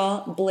down,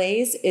 y'all,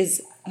 Blaze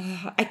is,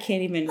 I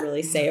can't even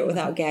really say it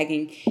without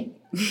gagging.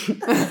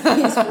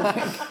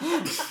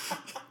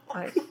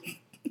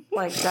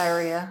 Like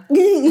diarrhea.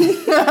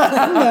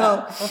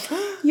 No.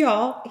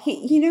 Y'all,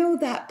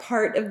 that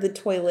part of the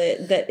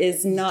toilet that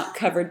is not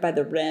covered by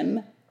the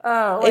rim?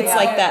 Oh, It's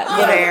like that.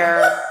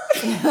 There.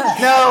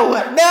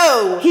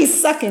 No. He's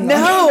sucking.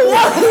 No.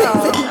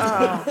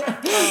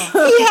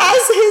 He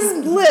has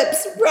his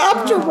lips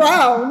wrapped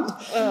around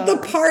the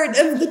part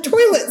of the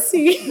toilet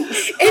seat,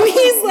 and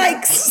he's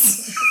like.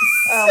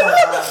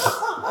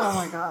 Oh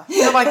my god. I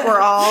feel like we're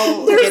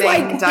all There's getting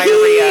like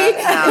diarrhea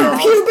pee now. and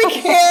pubic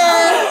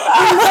hair.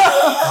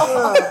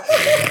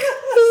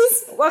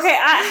 Okay,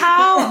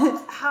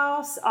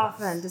 how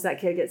often does that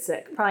kid get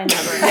sick? Probably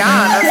never.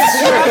 Yeah,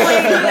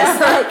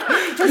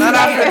 that's true. Not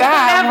after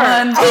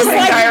that. He's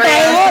like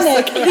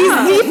bionic. He's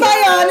the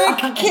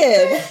bionic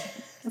kid.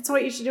 That's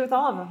what you should do with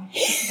all of them.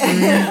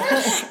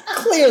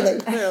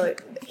 Clearly.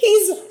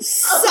 He's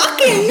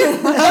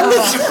sucking on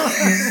the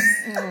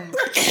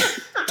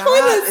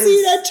toilet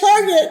seat at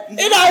Target,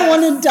 and I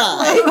want to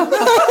die.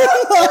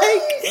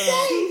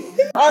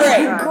 All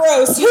right,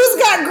 gross. Who's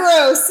got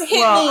gross? Hit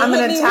me. I'm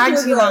going to with tag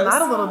your team on gross.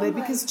 that a little bit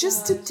because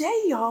just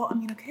today, y'all,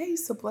 okay,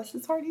 so bless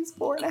his heart, he's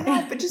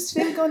 4.5, but just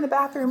today to go in the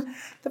bathroom,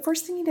 the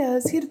first thing he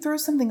does, he had to throw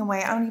something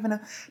away. I don't even know.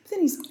 But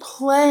then he's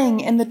playing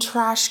in the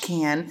trash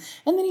can,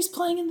 and then he's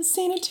playing in the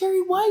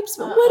sanitary wipes.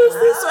 But what is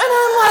this? And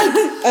I'm like,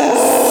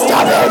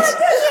 stop it.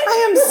 I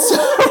am so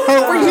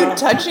over you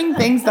touching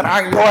things that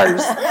aren't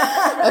yours.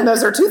 And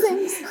those are two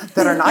things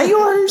that are not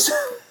yours.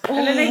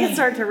 And then they can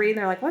start to read and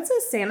they're like, what's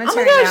a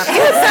sanitary Oh my gosh,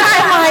 napkin?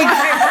 I'm like,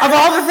 of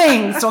all the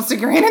things, don't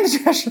stick your hand in the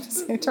trash with a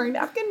sanitary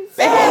napkin.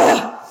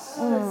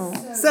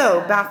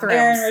 So, bathrooms.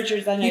 Aaron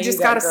Richards, I know You just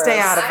got to stay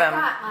out of them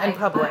in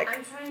public.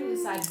 I'm trying to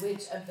decide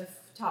which of the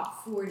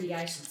top 40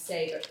 I should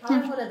say, but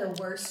probably one of the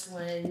worst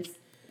ones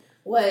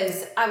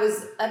was I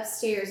was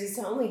upstairs. This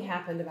only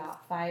happened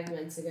about 5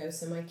 months ago,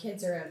 so my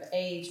kids are of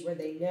age where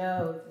they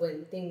know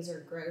when things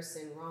are gross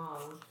and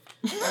wrong.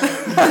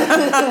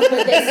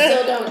 But they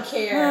still don't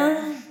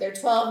care. They're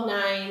 12,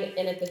 9,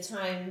 and at the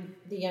time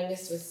the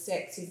youngest was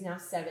 6. He's now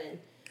 7.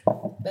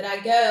 But I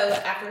go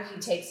after he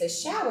takes a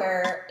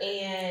shower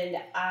and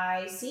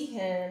I see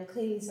him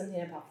cleaning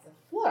something up off the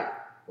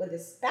floor with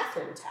his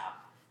bathroom towel,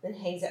 then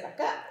hangs it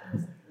back up. I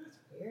was like, that's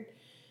weird.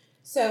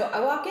 So I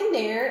walk in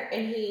there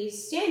and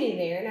he's standing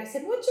there and I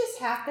said, what just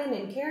happened?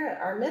 And Kara,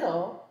 our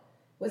middle,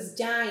 was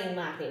dying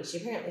laughing. She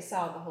apparently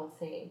saw the whole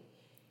thing.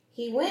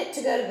 He went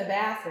to go to the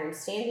bathroom,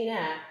 standing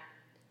up,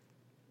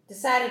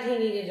 decided he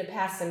needed to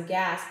pass some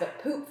gas,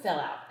 but poop fell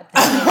out.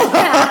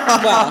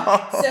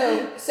 Wow.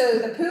 So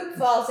the poop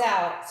falls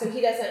out, so he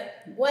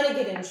doesn't want to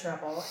get in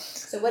trouble.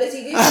 So what does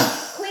he do?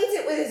 Cleans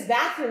it with his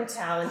bathroom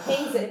towel and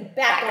hangs it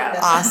back on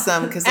the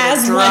Awesome, because it As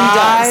was one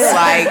dry, does.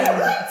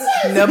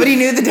 like, nobody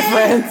knew the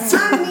difference.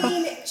 I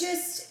mean,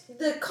 just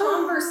the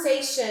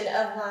conversation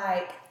of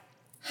like,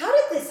 how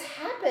did this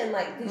happen?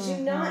 Like, did you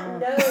not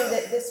know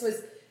that this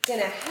was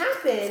gonna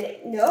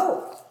happen?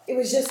 No. It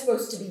was just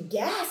supposed to be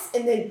gas,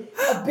 and then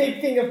a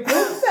big thing of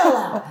poop fell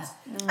out.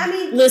 I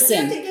mean, Listen.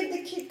 you have to give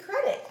the kid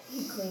credit.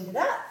 He cleaned it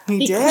up.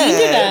 He did. cleaned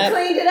it up.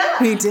 Cleaned it up.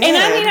 He did. And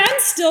I mean, I'm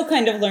still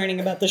kind of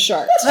learning about the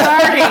shark.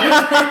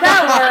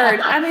 That word.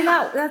 I mean,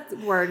 that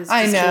word is just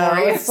I know.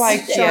 glorious. It's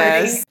like,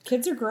 yes.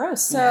 Kids are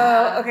gross.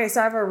 So, okay,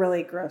 so I have a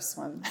really gross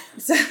one.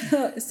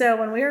 So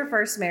when we were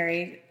first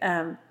married,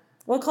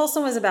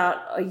 Colson was about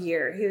a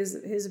year. He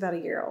was about a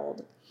year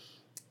old.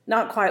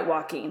 Not quite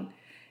walking.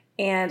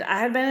 And I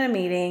had been in a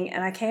meeting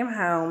and I came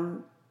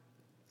home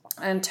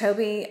and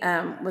Toby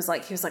was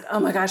like, oh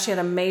my gosh, he had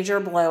a major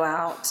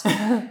blowout.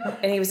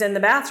 And he was in the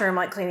bathroom,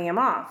 like cleaning him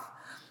off.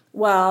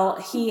 Well,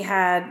 he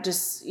had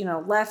just,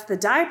 left the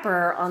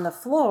diaper on the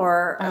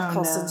floor of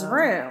Colson's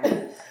room.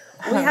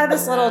 We had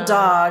this little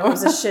dog. It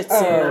was a Shih Tzu.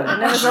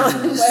 And it was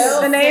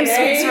the name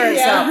speaks for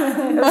itself.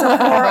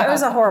 It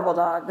was a horrible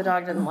dog. The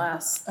dog didn't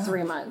last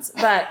 3 months.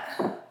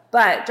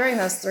 But during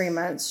those 3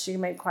 months, she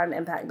made quite an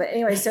impact. But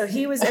anyway, so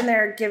he was in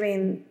there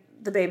giving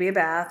the baby a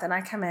bath, and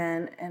I come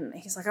in, and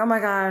he's like, oh my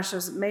gosh, there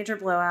was a major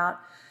blowout.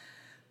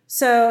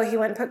 So he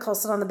went and put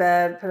Colson on the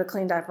bed, put a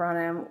clean diaper on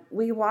him.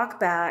 We walk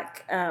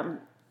back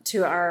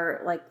to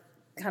our,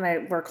 kind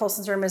of where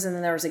Colson's room is, and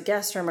then there was a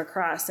guest room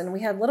across. And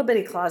we had little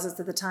bitty closets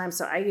at the time,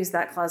 so I used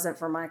that closet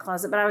for my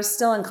closet. But I was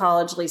still in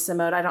college Lisa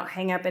mode. I don't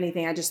hang up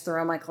anything. I just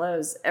throw my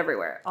clothes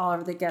everywhere, all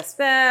over the guest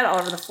bed, all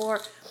over the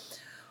floor.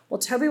 Well,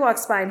 Toby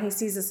walks by and he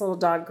sees this little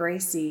dog,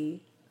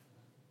 Gracie,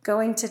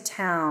 going to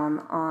town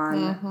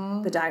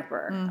on the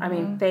diaper. I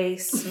mean,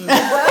 face.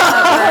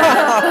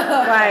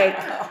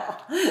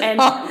 And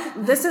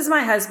this is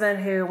my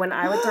husband who, when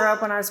I would throw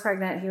up when I was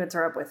pregnant, he would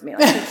throw up with me.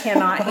 Like, he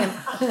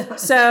cannot.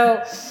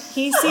 So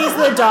he sees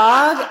the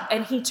dog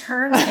and he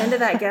turns into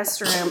that guest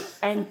room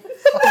and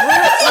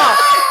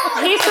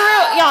he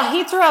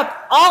threw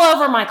up all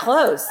over my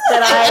clothes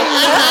that I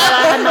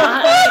had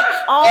not,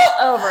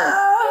 all over.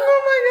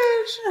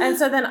 And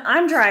so then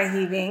I'm dry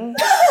heaving. And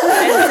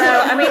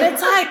so, I mean,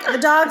 it's like the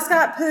dog's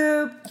got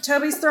poop.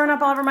 Toby's throwing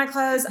up all over my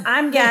clothes.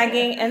 I'm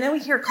gagging. And then we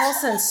hear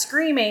Colson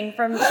screaming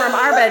from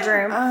our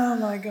bedroom. Oh,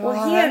 my God.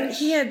 Well,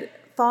 he had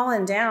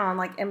fallen down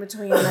like in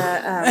between the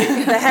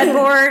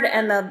headboard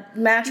and the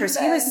mattress.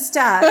 He was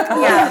stuck.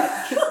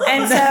 Yeah.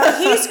 And so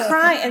he's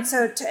crying. And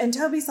so, and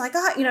Toby's like,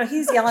 oh, you know,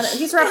 he's yelling,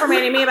 he's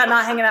reprimanding me about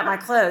not hanging up my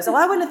clothes. Well,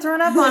 I wouldn't have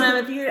thrown up on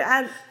him if you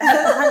had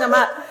hung them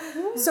up.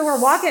 So we're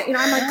walking, you know,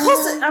 I'm like,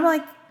 Colson, I'm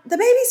like, the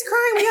baby's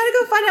crying. We got to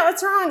go find out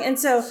what's wrong. And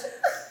so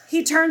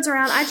he turns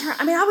around.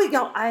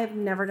 I've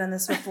never done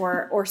this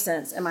before or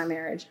since in my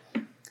marriage.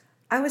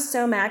 I was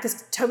so mad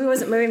because Toby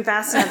wasn't moving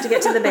fast enough to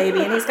get to the baby,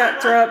 and he's got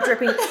throw up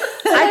dripping.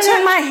 I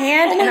took my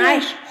hand and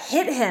I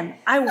hit him.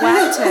 I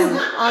whacked him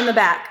on the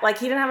back. Like,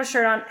 he didn't have a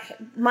shirt on,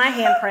 my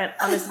handprint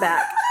on his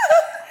back.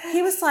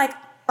 He was like,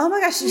 oh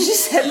my gosh, you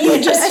just hit me.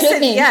 You just hit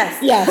me. Yes.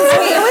 Yes. I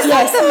mean, it was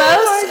like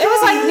it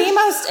was like the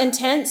most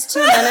intense 2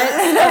 minutes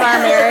of our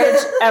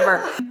marriage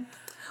ever.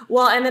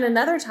 Well, and then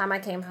another time I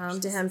came home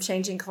to him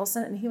changing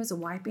Colson, and he was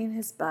wiping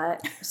his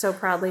butt so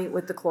proudly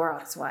with the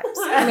Clorox wipes.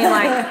 I mean,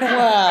 like,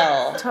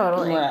 Well,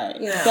 totally. right.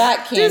 You know.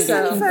 That can be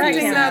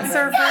Disinfecting that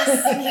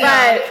surface.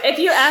 But if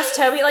you ask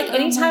Toby, like,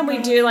 anytime we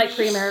do like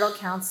premarital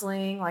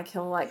counseling, like,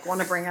 he'll like want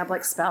to bring up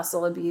like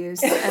spousal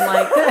abuse and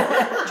like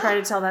try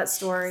to tell that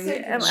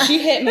story. And,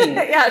 She hit me.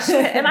 yeah,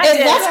 and I It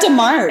did. left a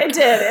mark. It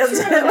did. It was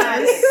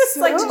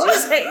like, did you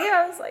just hit you?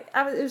 I was like,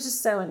 it was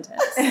just so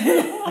intense.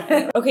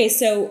 Okay,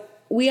 so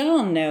we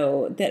all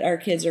know that our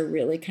kids are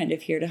really kind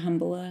of here to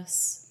humble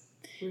us.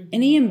 Mm-hmm.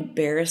 Any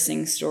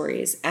embarrassing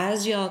stories?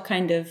 As y'all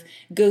kind of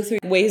go through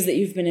ways that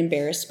you've been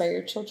embarrassed by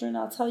your children,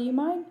 I'll tell you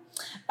mine.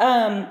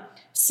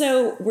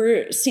 So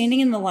we're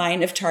standing in the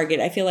line of Target.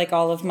 I feel like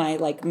all of my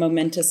like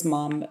momentous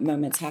mom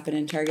moments happen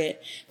in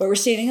Target. But we're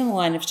standing in the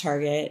line of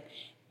Target,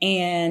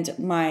 and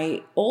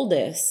my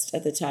oldest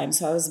at the time,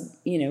 so I was,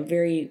 you know,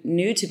 very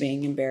new to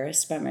being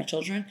embarrassed by my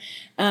children.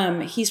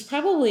 He's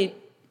probably,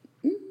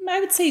 I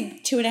would say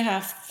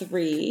 2.5,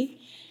 3.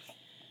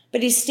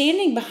 But he's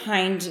standing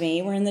behind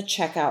me. We're in the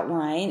checkout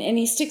line, and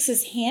he sticks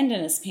his hand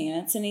in his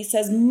pants, and he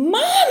says,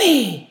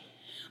 "Mommy,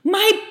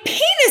 my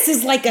penis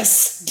is like a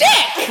stick."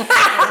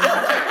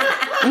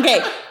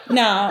 Okay,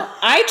 now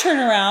I turn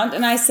around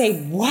and I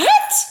say,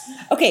 "What?"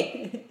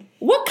 Okay,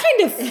 what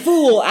kind of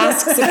fool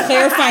asks a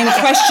clarifying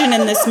question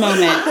in this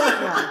moment?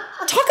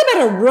 Talk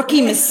about a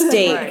rookie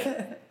mistake.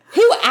 Right.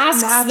 Who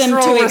asks them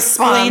to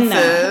explain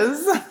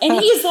that? And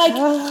he's like,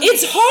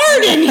 "It's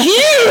hard and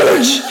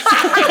huge."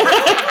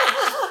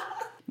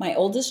 My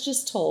oldest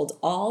just told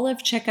all of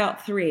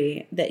checkout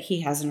 3 that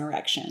he has an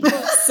erection.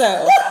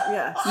 So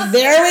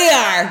there we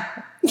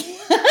are.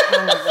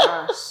 Oh my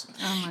gosh.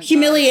 Oh my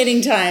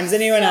Humiliating times.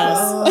 Anyone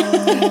else?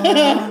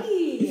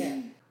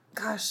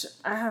 Gosh,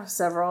 I have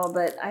several,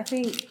 but I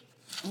think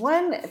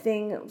one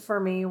thing for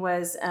me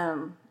was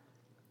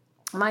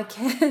my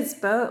kids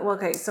both. Well,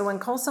 okay, so when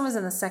Colson was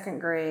in the 2nd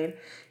grade,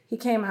 he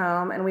came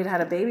home and we'd had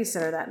a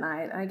babysitter that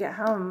night. And I get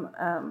home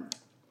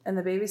and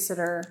the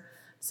babysitter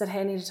said,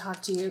 "Hey, I need to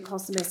talk to you."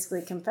 Colson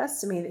basically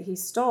confessed to me that he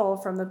stole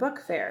from the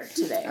book fair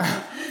today.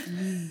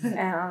 And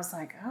I was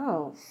like,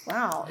 oh,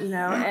 wow, you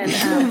know. And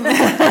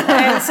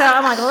and so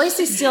I'm like, well, at least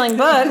he's stealing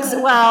books.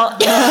 Well,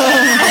 but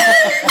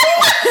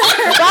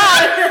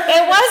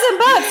it wasn't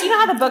books. You know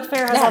how the book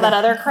fair has all that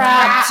other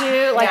crap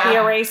too, like the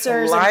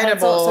erasers and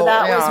pencils. So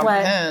that was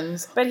what.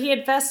 Pens. But he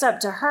had fessed up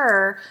to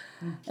her.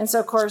 And so,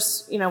 of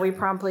course, you know, we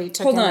promptly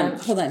took Hold him.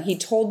 on. He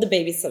told the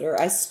babysitter,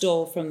 "I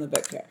stole from the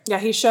book fair." Yeah,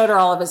 he showed her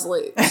all of his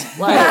loot.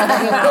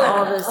 Like, you know,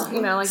 all of his,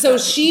 you know, like. So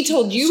she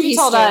told you She he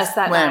told stole. us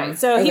that When? night.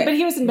 So Okay. but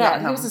he was in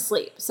bed. Yeah, He was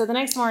asleep. So the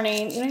next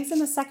morning, you know, he's in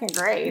the 2nd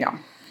grade. Yeah.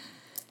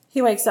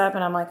 He wakes up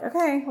and I'm like,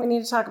 okay, we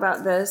need to talk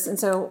about this. And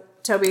so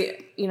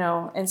Toby, you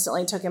know,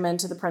 instantly took him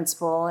into the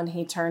principal, and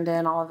he turned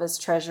in all of his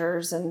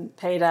treasures and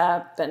paid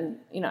up and,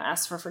 you know,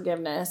 asked for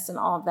forgiveness and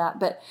all of that.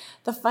 But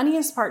the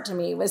funniest part to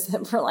me was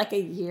that for like a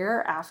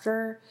year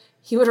after,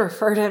 he would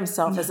refer to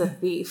himself as a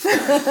thief. Like,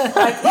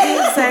 he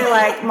would say,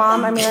 like,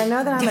 "Mom, I mean, I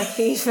know that I'm a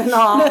thief and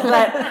all,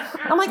 but,"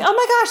 I'm like, "Oh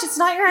my gosh, it's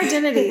not your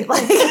identity."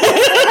 Like,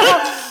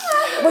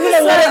 We're going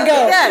to let it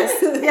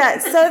go.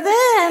 Yes. So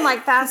then,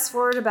 like, fast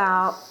forward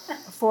about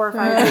 4 or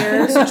 5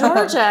 years,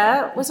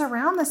 Georgia was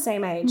around the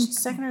same age,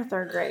 2nd or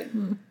 3rd grade.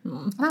 And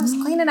I was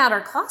cleaning out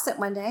her closet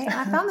one day, and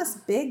I found this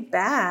big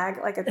bag,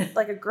 like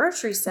a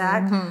grocery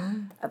sack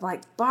of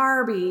like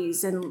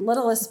Barbies and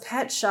Littlest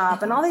Pet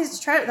Shop and all these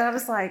treasures that I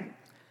was like,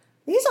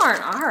 these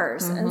aren't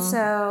ours. And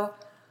so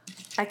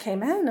I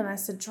came in and I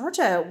said,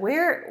 "Georgia,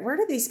 where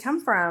did these come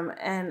from?"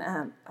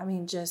 And I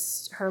mean,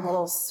 just her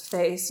little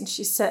face, and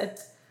she said,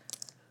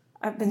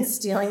 "I've been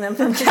stealing them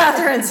from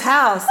Catherine's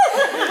house."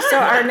 So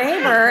our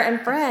neighbor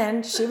and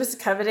friend, she was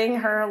coveting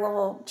her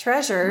little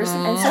treasures,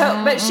 and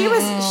so, but she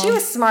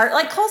was smart.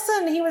 Like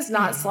Colson, he was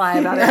not sly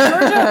about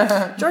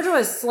it. Georgia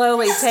was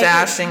slowly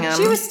Stashing them.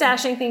 She was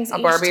stashing things A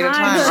each Barbie at a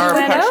time time, she or a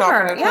went pet shop over.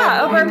 at a Yeah,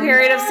 time. over a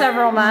period of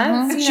several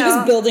months. You She know.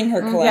 was building her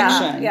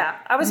collection. Yeah.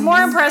 I was more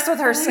impressed with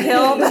her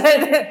skill,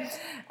 but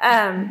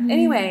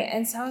anyway,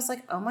 and so I was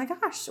like, oh my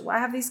gosh, I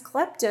have these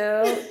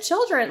klepto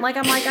children. Like,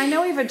 I'm like, I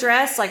know we've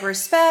addressed like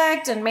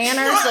respect and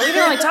manners, but we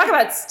didn't really talk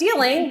about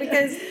stealing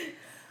because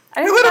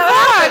I didn't Who know would've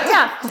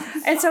that happened.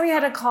 Yeah. And so we had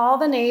to call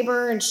the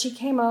neighbor, and she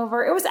came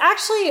over. It was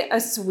actually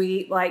a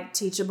sweet, like,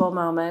 teachable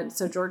moment.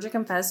 So Georgia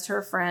confessed to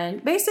her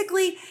friend.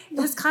 Basically, it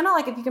was kind of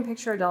like, if you can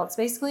picture adults,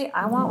 basically,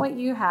 I want what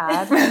you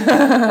had.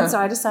 And so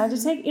I decided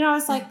to take, I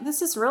was like,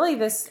 this is really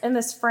this. And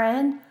this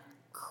friend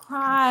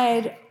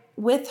cried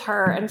with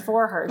her and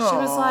for her. She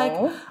was like,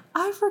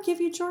 I forgive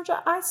you,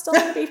 Georgia. I still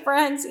want to be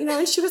friends.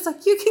 And she was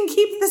like, you can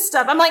keep this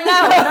stuff. I'm like, no.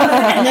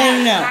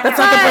 That's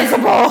not the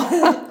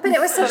principle. But it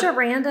was such a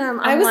random.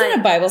 I was in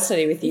a Bible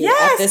study with you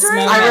Yes, at this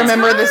during moment. I that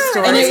remember this time.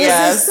 story, And it was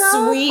yes. a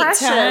So sweet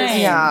precious. time.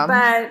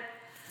 Yeah.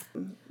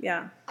 But,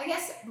 yeah. I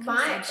guess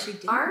she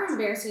did. our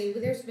embarrassing,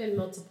 there's been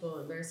multiple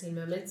embarrassing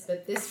moments,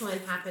 but this one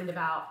happened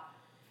about,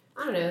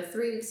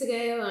 3 weeks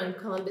ago on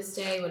Columbus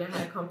Day when I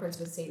had a conference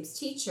with Sam's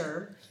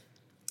teacher.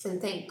 And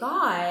thank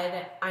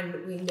God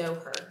we know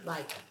her.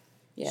 Like,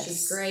 Yes.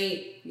 she's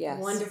great, Yes.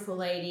 wonderful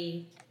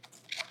lady.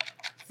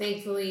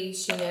 Thankfully,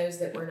 she knows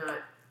that we're not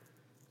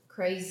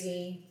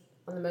crazy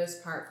on the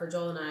most part for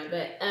Joel and I.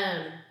 But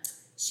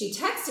she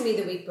texted me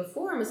the week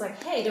before and was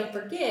like, hey, don't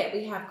forget,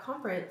 we have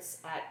conference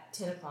at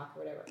 10 o'clock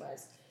or whatever it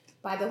was.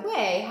 By the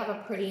way, I have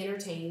a pretty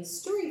entertaining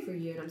story for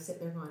you. And I'm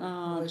sitting there going,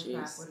 Oh, holy jeez.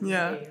 crap, what do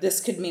Yeah. we do? This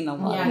could mean a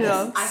lot. Yeah,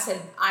 Yeah. I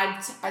said,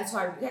 and so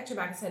I texted her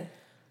back and said,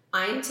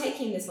 I'm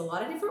taking this a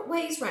lot of different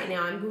ways right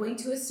now. I'm going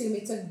to assume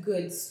it's a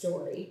good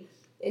story.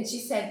 And she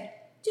said,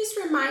 just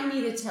remind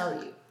me to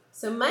tell you.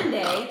 So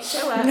Monday,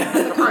 show up at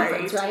the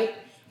conference, right?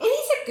 And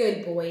he's a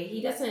good boy.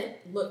 He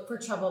doesn't look for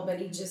trouble, but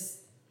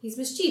he's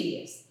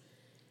mischievous.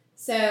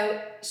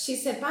 So she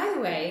said, by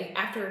the way,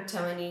 after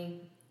telling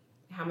me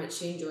how much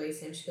she enjoys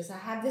him, she goes, I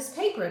have this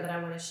paper that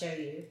I want to show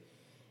you.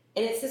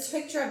 And it's this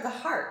picture of the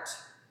heart.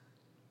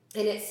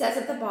 And it says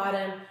at the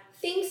bottom,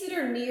 things that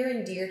are near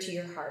and dear to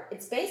your heart.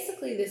 It's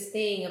basically this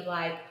thing of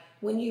like,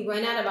 when you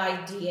run out of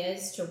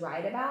ideas to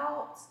write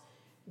about,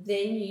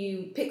 then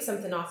you pick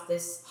something off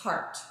this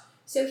heart.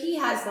 So he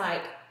has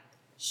like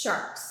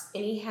sharks,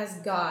 and he has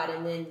God,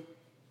 and then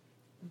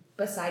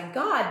beside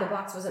God, the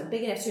box wasn't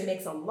big enough, so he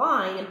makes a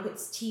line and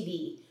puts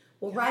TV.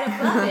 Well, right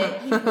above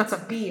it, he puts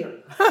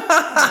beer.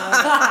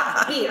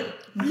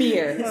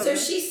 Beer. So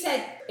she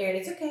said, Erin,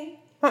 it's okay.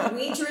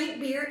 We drink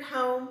beer at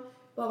home,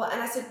 blah, blah.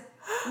 And I said,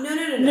 no.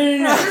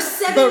 Your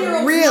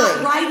 7-year-old's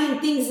really? not writing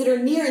things that are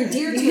near and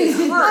dear to his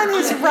heart. On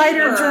his a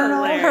writer paper. journal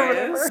or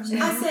whatever.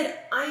 I said,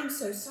 I am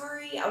so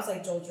sorry. I was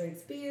like, Joel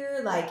drinks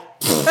beer. Like,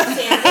 Joel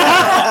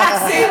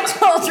Sam drinks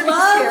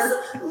loves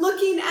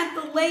looking at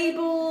the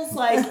labels.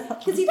 Like,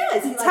 because he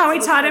does. That's how we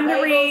taught him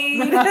to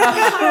read.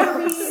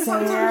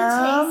 Sam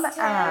Adams.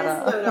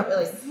 No, not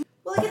really.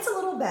 Well, it gets a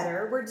little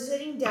better. We're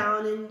sitting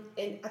down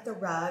and at the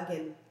rug,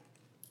 and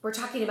we're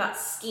talking about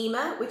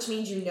schema, which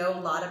means you know a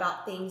lot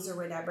about things or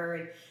whatever.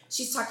 And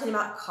she's talking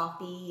about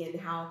coffee and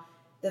how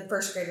the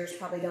first graders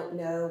probably don't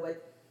know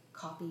what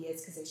coffee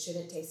is because they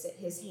shouldn't taste it.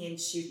 His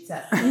hand shoots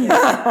up.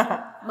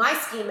 My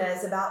schema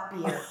is about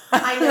beer.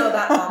 I know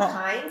about all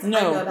kinds. No.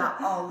 I know about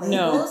all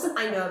labels.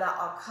 I know about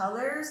all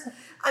colors.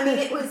 I mean,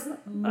 it was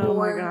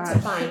more to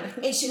find.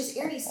 And she was,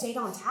 Erin, stayed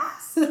on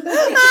task. Like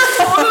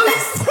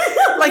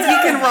you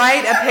can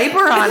write a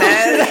paper on it.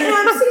 And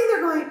I'm sitting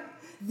there going,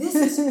 this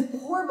is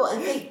horrible.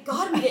 And thank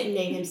God we didn't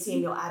name him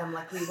Samuel Adam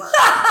like we were.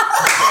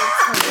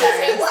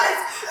 It was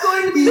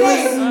going to be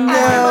named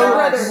after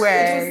my brother, which was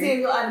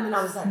Samuel Adam. And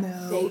I was like,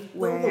 thank the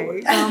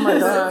Lord. Oh my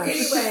gosh.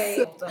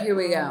 Anyway. Here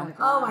we go.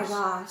 Oh my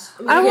gosh.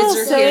 I will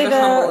kids are say here to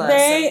humble though, us,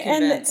 they I'm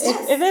and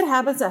convinced. if it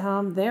happens at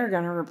home, they're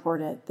gonna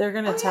report it. They're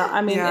gonna tell.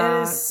 I mean, Yeah,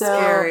 it is it's so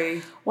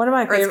scary. One of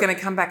my Or it's favorite. going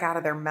to come back out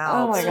of their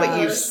mouths, my what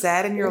you gosh.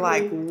 said, and you're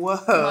like, whoa.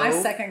 My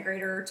second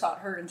grader taught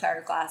her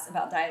entire class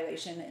about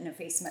dilation and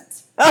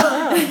effacement.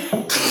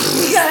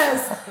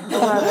 Because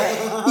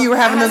You were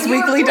having those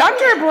weekly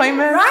doctor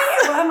appointments. right,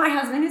 well, my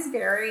husband is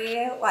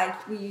very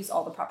like we use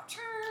all the proper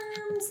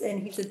terms,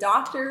 and he's a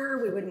doctor.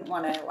 We wouldn't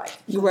want to like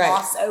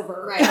gloss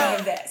over any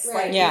of this.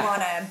 Right. Like Yeah. we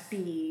want to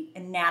be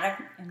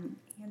Anatomically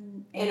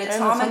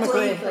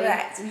anatomically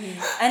correct.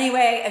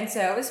 Anyway, and so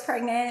I was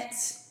pregnant,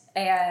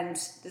 and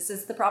this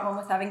is the problem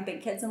with having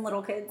big kids and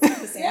little kids at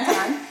the same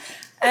time.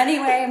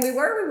 Anyway, and we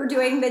were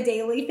doing the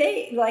daily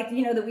thing, like,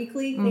 the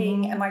weekly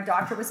thing, and my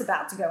doctor was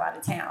about to go out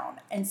of town.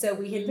 And so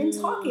we had been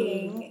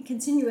talking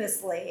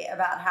continuously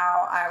about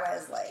how I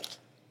was like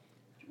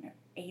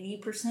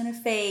 80%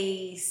 of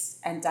face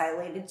and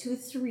dilated to a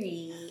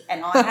 3,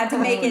 and all I had to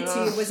make it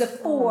to was a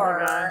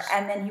 4,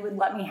 and then he would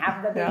let me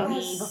have the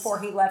baby before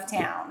he left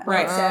town.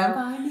 Right.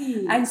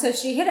 And so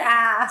she had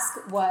asked,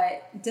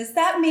 what does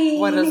that mean?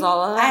 What does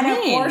all of that and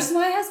mean? of course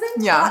my husband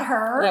Yeah. taught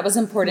her. That was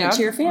important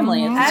to your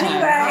family at the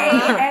time.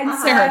 Anyway, and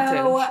so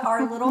Heritage.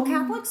 our little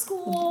Catholic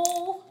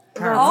school,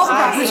 Parents. all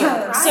Right.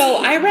 doctors. So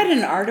I read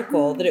an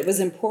article that it was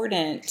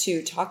important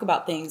to talk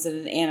about things in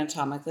an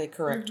anatomically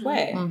correct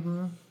way.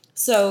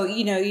 So,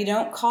 you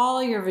don't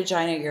call your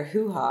vagina your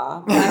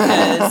hoo-ha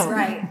because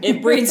Right.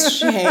 it breeds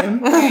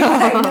shame.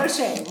 Okay, no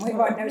shame. We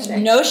want no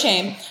shame. No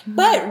shame.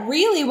 But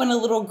really, when a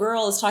little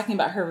girl is talking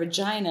about her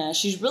vagina,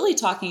 she's really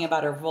talking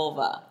about her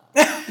vulva.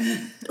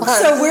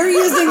 So we're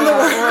using the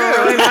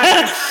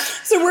word.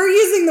 So we're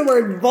using the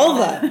word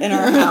vulva in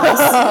our house.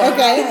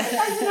 Okay.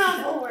 That's an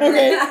awful word.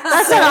 Okay.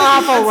 That's an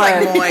awful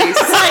Like word. moist.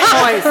 It's like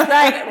moist.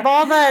 Like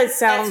vulva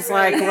sounds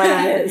like what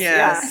it is.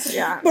 Yes.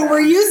 Yeah. But we're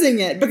using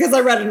it because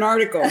I read an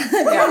article.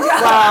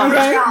 Wow.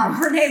 Good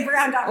job. Brene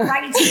Brown got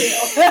right to you.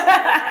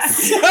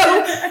 So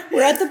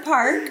we're at the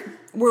park.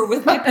 We're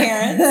with my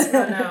parents.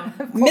 Oh, no.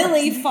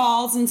 Millie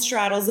falls and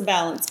straddles a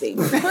balance beam.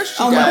 Of course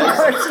she Oh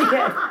does. She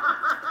did.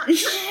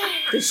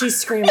 Did she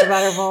scream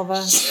about her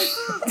vulva?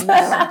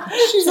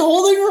 She's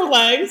holding her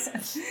legs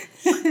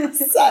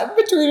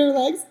between her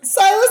legs.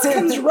 Silas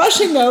comes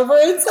rushing over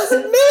and says,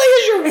 Millie,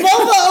 is your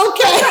vulva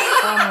okay?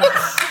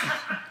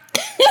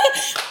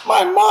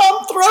 My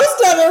mom throws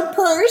down her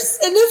purse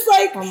and is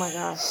like, Oh my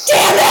gosh.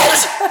 damn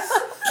it!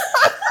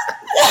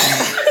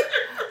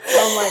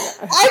 Oh my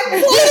gosh. I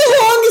played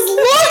along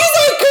as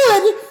I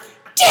could.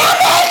 Damn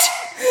it!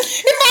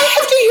 If I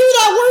have to hear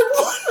that word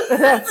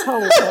That's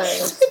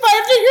hilarious. if I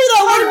have to hear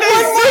that word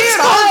one more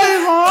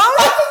time,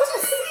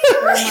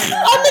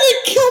 I'm gonna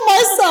kill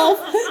myself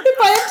if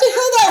I have to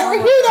hear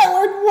that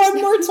word one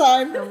more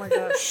time. Oh my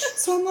gosh.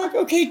 So I'm like,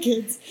 okay,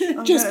 kids,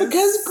 just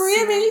because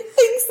Grammy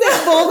thinks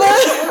that vulva,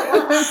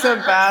 That's a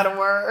bad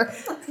word.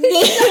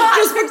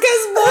 just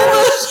because vulva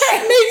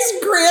makes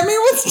Grammy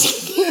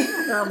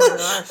Oh my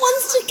gosh.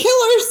 wants to kill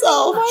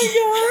herself. Oh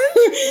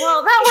my Well,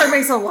 that word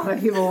makes a lot of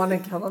people want to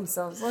kill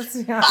themselves. Let's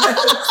be honest.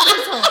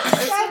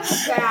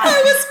 That's God. bad.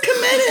 I was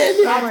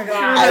committed. Oh my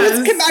gosh. I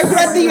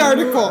read the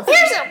article.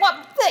 Here's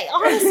what.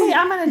 Honestly,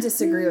 I'm going to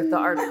disagree with the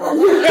article.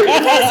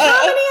 Because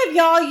how many of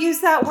y'all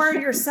use that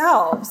word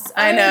yourselves?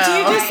 I mean, know. Do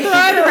you just throw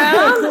it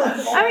around?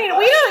 I mean,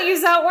 we don't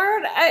use that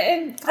word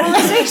in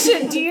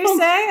conversation. Do you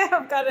say,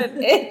 I've got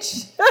an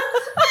itch?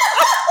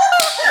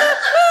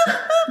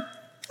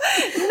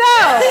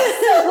 No.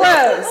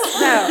 Gross.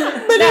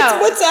 No. But no. it's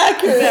what's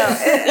accurate.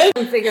 I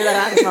didn't figure that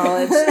out in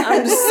college.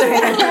 I'm just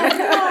saying.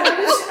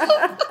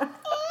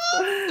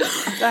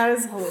 That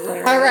is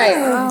hilarious. All right.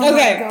 Oh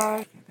Okay. my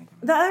gosh.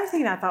 The other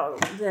thing I thought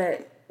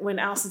that when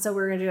Allison said we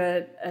were going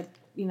to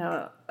do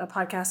a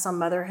podcast on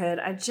motherhood,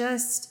 I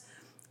just,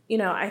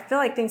 I feel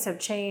like things have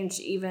changed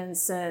even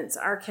since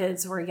our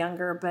kids were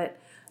younger, but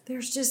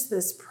there's just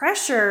this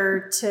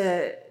pressure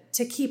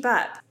to keep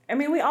up. I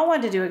mean, we all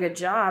wanted to do a good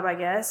job, I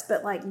guess,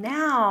 but like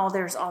now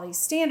there's all these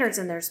standards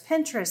and there's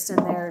Pinterest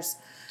and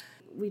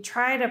we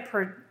try to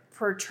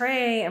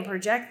portray and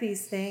project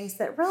these things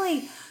that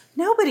really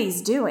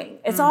nobody's doing.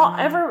 It's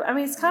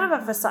it's kind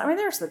of a facade. I mean,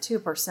 there's the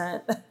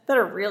 2% that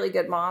are really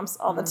good moms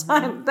all the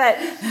time, but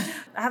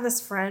I have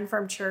this friend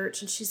from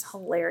church and she's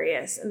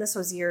hilarious. And this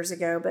was years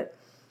ago, but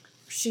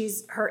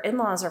her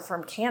in-laws are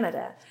from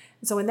Canada.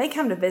 And so when they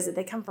come to visit,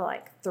 they come for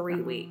like 3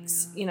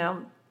 weeks,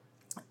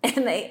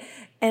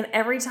 and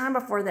every time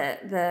before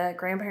the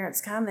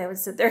grandparents come, they would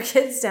sit their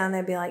kids down.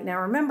 They'd be like,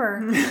 now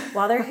remember,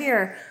 while they're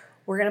here,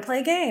 we're going to play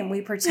a game. We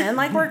pretend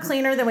like we're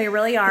cleaner than we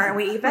really are, and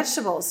we eat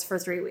vegetables for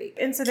 3 weeks.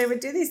 And so they would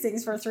do these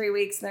things for 3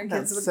 weeks, and their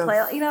kids would play,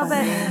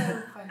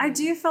 but I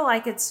do feel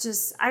like it's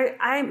just,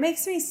 it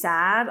makes me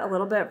sad a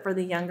little bit for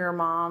the younger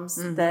moms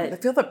that They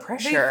feel the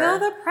pressure.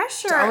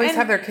 to always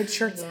have their kids'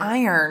 shirts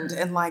ironed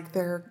and like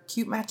their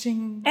cute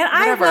matching. And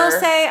whatever. I will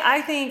say,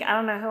 I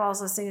don't know who else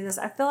is listening to this.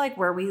 I feel like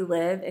where we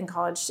live in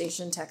College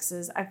Station,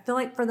 Texas, I feel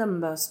like for the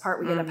most part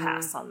we get a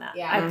pass on that.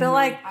 Yeah. I feel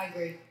like, I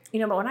agree.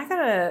 but when I go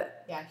to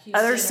Yeah, Houston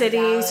other or cities,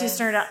 Dallas.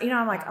 Houston,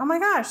 I'm like, oh my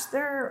gosh,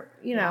 they're,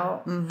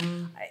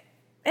 and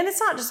it's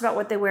not just about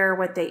what they wear or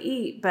what they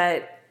eat,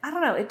 but I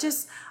don't know.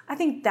 I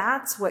think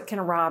that's what can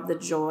rob the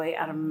joy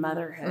out of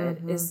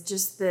motherhood is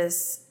just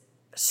this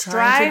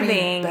Trying to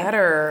striving. be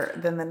better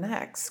than the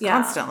next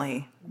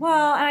constantly.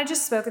 Well, and I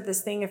just spoke at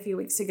this thing a few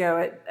weeks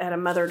ago at a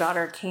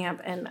mother-daughter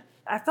camp, and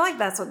I feel like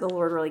that's what the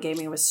Lord really gave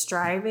me was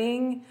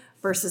striving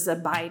versus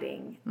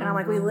abiding. And I'm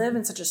like, we live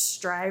in such a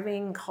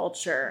striving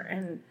culture,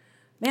 and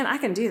man, I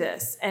can do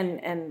this,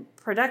 and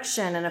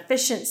production and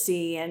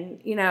efficiency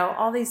and,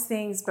 all these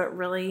things, but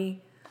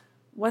really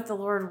what the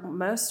Lord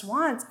most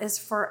wants is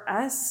for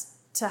us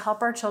to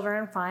help our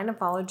children find and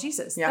follow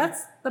Jesus. Yeah.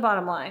 That's the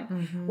bottom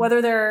line.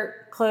 Whether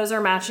their clothes are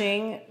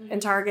matching in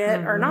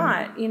Target or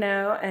not,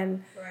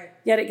 and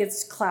yet it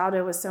gets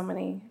clouded with so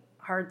many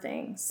hard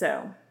things.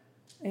 So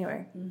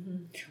anyway.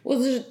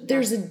 Well,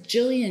 there's a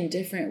jillion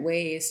different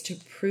ways to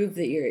prove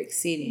that you're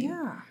exceeding.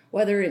 Yeah.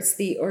 Whether it's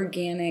the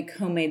organic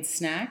homemade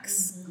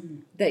snacks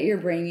that you're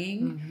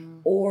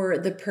bringing or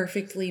the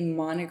perfectly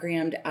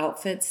monogrammed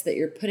outfits that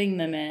you're putting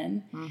them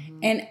in.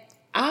 And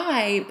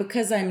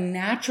because I'm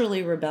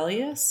naturally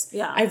rebellious,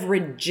 I've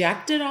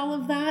rejected all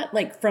of that,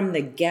 like from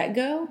the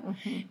get-go.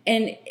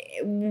 And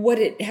what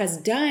it has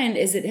done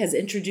is it has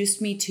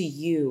introduced me to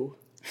you.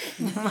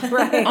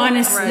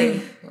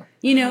 Honestly.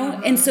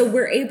 And so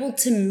we're able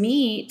to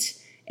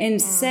meet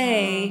and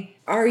say,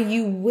 are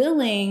you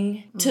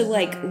willing to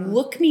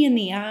look me in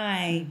the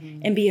eye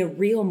and be a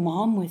real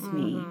mom with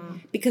me?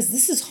 Because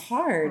this is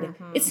hard.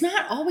 It's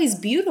not always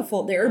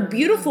beautiful. There are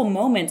beautiful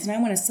moments, and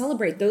I want to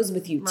celebrate those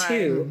with you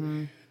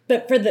too.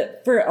 But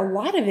for a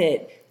lot of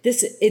it,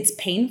 it's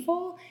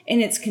painful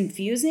and it's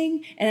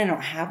confusing and I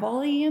don't have all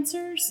the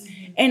answers.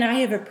 And I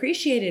have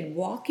appreciated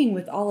walking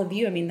with all of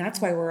you. I mean, that's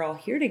why we're all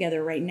here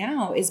together right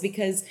now, is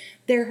because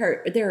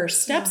there are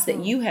steps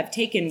that you have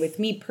taken with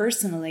me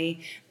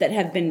personally that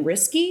have been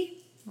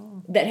risky,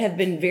 that have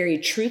been very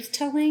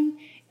truth-telling,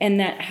 and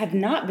that have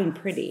not been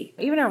pretty.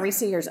 Even in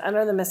recent years,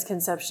 under the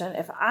misconception,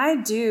 if I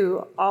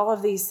do all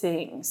of these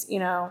things,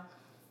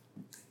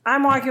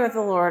 I'm walking with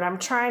the Lord, I'm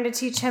trying to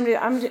teach him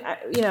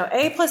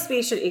A plus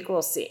B should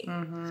equal C.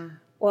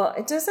 Well,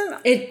 it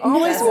doesn't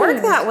always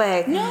work that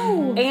way.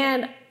 No.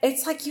 And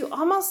it's like you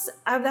almost,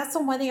 that's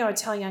the one thing I would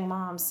tell young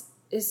moms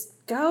is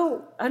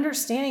go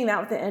understanding that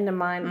with the end in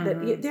mind,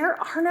 that there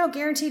are no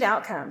guaranteed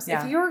outcomes.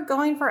 Yeah. If you're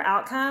going for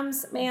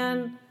outcomes,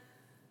 man,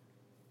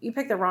 you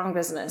pick the wrong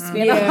business,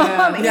 you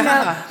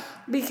know,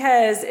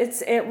 because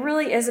it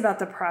really is about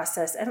the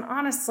process. And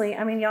honestly,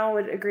 I mean, y'all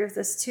would agree with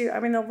this too. I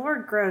mean, the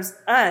Lord grows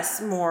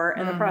us more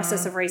in the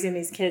process of raising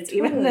these kids,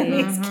 even than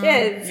these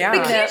kids. Yeah.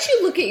 But can't you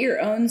look at your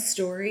own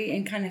story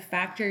and kind of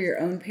factor your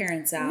own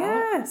parents out?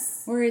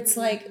 Yes. Where it's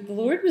like the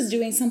Lord was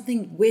doing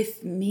something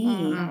with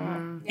me.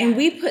 And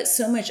we put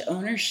so much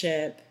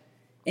ownership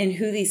in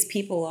who these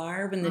people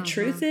are, when the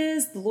truth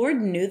is the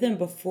Lord knew them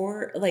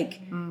before,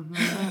 like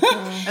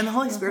And the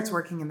Holy Spirit's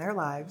working in their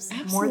lives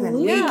more than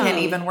we can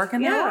even work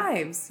in their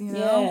lives. You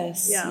know?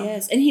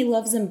 Yes. And he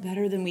loves them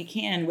better than we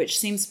can, which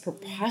seems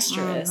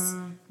preposterous,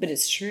 but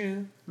it's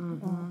true.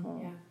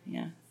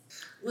 Yeah.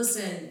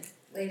 Listen,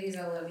 ladies,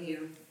 I love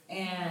you.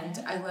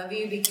 And I love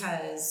you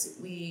because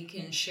we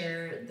can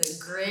share the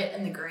grit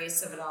and the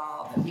grace of it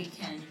all, that we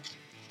can,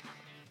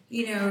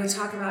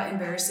 talk about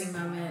embarrassing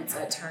moments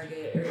at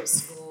Target or at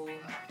school.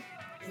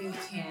 We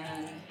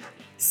can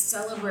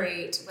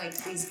celebrate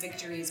these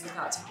victories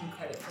without taking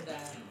credit for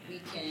them.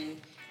 We can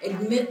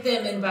admit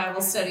them in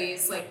Bible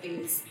studies, like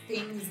these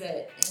things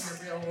that in the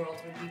real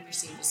world would be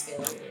perceived as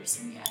failures,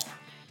 and yet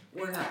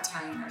we're not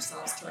tying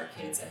ourselves to our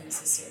kids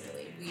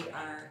unnecessarily. We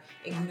are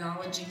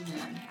acknowledging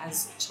them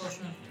as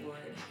children of the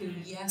Lord, who,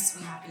 yes,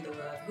 we happen to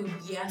love, who,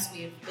 yes,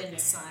 we have been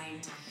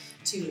assigned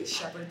to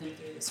shepherd them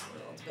through this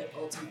world, but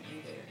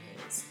ultimately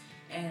they're His.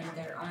 And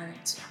there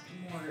aren't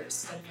more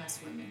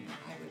steadfast women that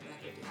I would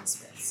rather do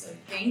this with. So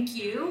thank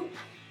you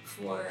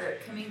for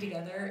coming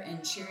together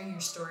and sharing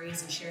your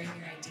stories and sharing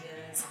your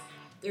ideas.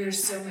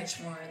 There's so much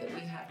more that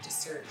we have to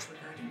search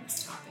regarding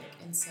this topic.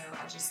 And so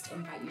I just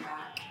invite you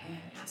back and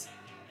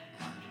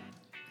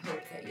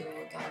hope that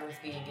you'll gather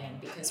with me again,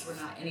 because we're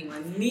not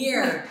anywhere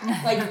near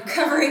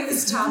covering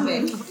this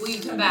topic. Will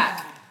you come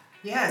back?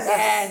 Yes.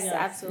 Yes,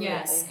 absolutely.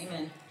 Yes,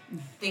 amen.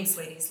 Thanks,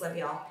 ladies. Love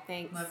y'all.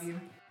 Thanks. Love you.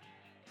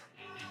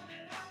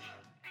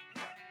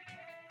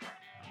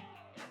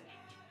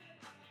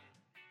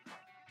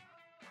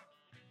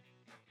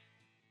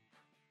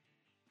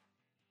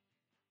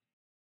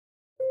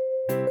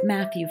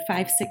 Matthew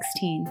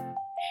 5:16.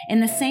 In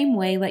the same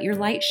way, let your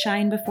light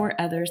shine before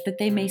others, that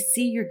they may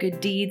see your good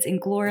deeds and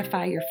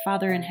glorify your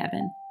Father in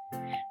heaven.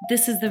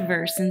 This is the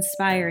verse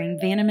inspiring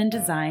Vanneman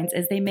Designs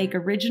as they make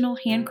original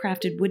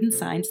handcrafted wooden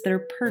signs that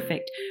are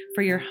perfect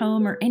for your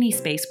home or any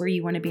space where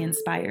you want to be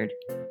inspired.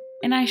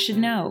 And I should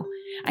know,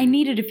 I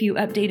needed a few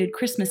updated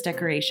Christmas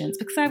decorations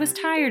because I was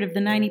tired of the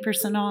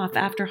 90% off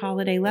after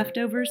holiday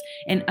leftovers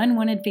and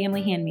unwanted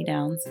family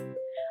hand-me-downs.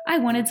 I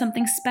wanted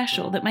something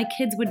special that my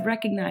kids would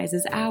recognize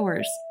as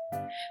ours.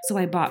 So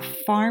I bought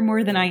far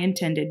more than I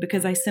intended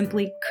because I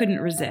simply couldn't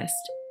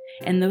resist.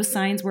 And those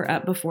signs were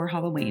up before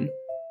Halloween.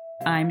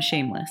 I'm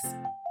shameless.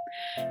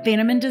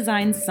 Vanneman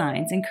Designs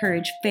signs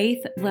encourage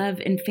faith, love,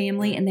 and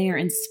family, and they are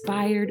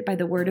inspired by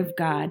the Word of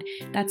God.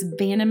 That's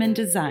Vanneman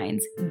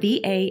Designs,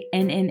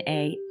 VANNAMAN.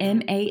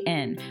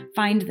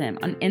 Find them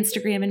on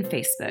Instagram and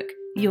Facebook.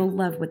 You'll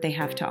love what they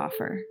have to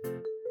offer.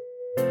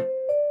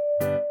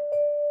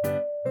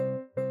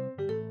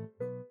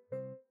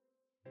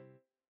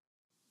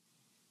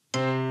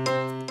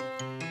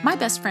 My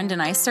best friend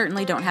and I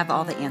certainly don't have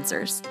all the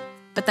answers,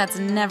 but that's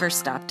never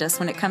stopped us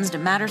when it comes to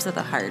matters of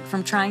the heart,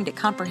 from trying to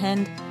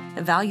comprehend,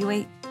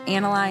 evaluate,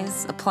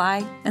 analyze,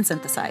 apply, and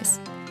synthesize.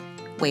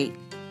 Wait,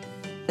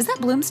 is that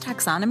Bloom's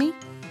taxonomy?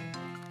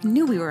 I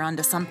knew we were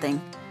onto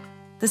something.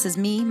 This is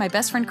me, my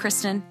best friend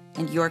Kristen,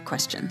 and your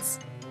questions.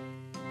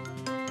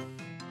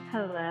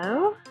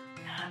 Hello?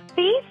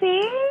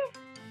 Fifi!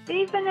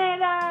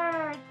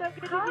 Beefinator! So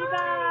good to be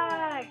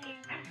back!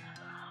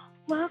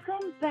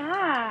 Welcome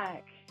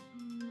back.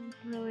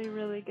 It's really,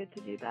 really good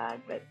to be back,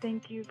 but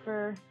thank you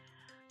for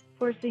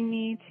forcing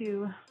me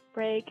to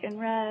break and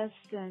rest,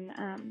 and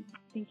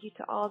thank you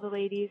to all the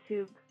ladies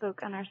who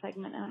spoke on our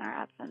segment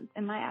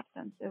in my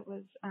absence. It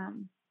was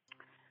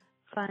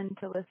fun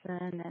to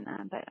listen,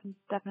 and but I'm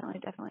definitely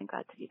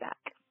glad to be back.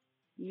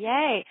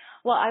 Yay!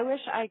 Well, I wish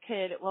I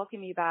could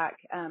welcome you back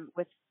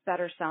with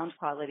better sound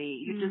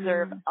quality. You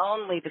deserve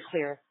only the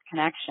clearest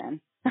connection.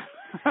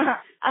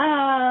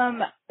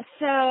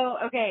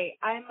 Okay,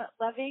 I'm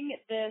loving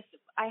this.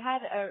 I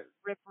had a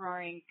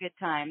rip-roaring good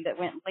time that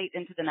went late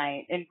into the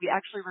night, and we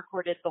actually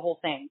recorded the whole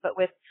thing. But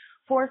with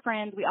 4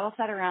 friends, we all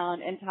sat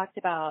around and talked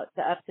about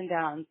the ups and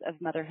downs of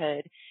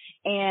motherhood.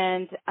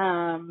 And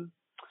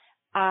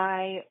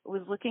I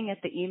was looking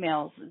at the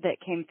emails that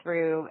came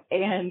through,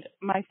 and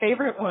my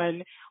favorite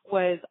one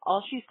was,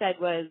 all she said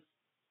was,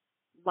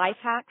 life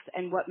hacks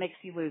and what makes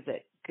you lose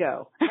it.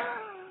 Go.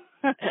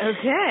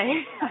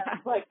 Okay.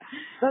 Like,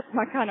 that's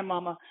my kind of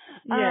mama.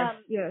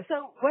 Yes.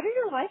 So what are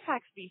your life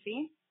hacks,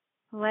 Beefy?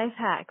 Life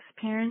hacks,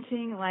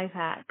 parenting life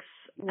hacks.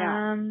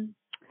 Yeah.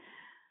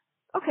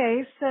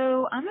 Okay,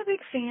 so I'm a big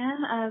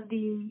fan of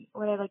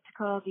what I like to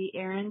call the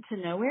errand to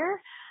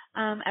nowhere.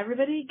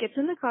 Everybody gets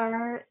in the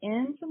car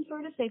in some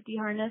sort of safety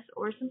harness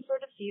or some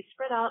sort of seat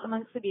spread out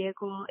amongst the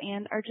vehicle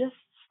and are just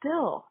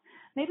still.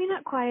 Maybe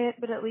not quiet,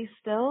 but at least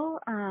still.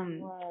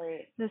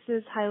 Right. This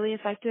is highly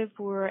effective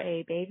for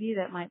a baby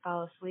that might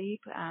fall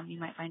asleep. You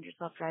might find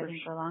yourself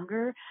driving for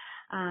longer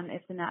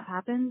if the nap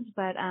happens.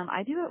 But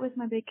I do it with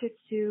my big kids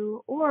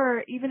too.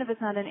 Or even if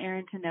it's not an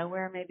errand to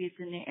nowhere, maybe it's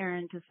an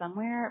errand to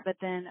somewhere. But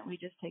then we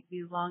just take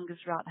the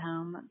longest route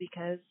home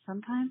because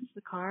sometimes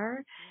the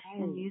car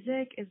and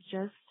music is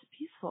just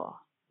peaceful.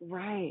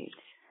 Right.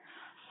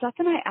 Seth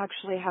and I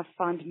actually have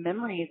fond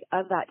memories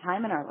of that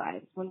time in our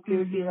lives when we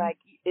would be like,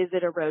 is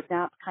it a road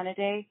nap kind of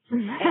day?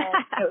 And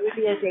it would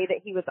be a day that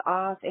he was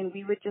off and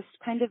we would just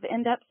kind of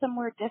end up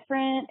somewhere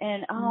different.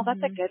 And, that's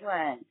a good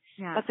one.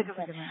 Yeah, that's a good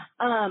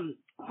one.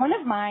 One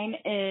of mine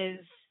is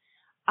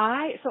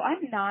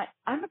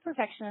I'm a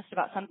perfectionist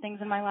about some things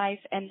in my life,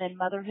 and then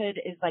motherhood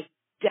is like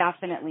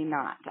definitely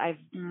not. I've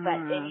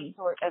let any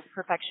sort of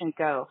perfection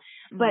go.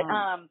 But,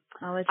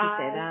 I'll let you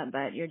say that,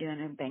 but you're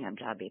doing a bang up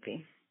job,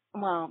 BP.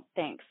 Well,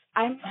 thanks.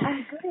 I'm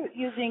good at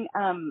using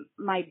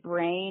my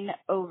brain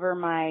over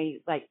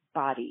my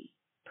body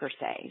per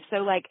se.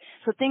 So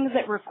things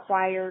that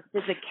require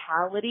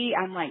physicality,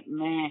 I'm like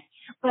meh.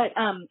 But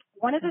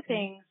one of the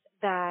things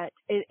that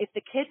if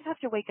the kids have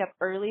to wake up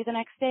early the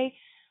next day,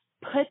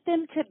 put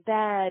them to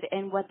bed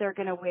in what they're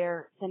going to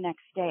wear the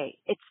next day.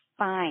 It's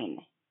fine.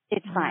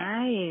 It's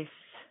fine.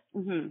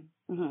 Nice.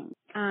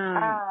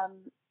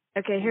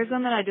 Okay, here's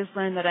one that I just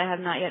learned that I have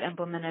not yet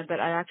implemented, but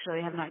I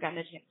actually have not gotten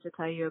a chance to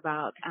tell you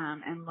about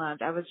and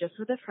loved. I was just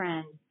with a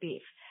friend,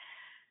 Beef.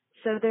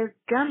 So they're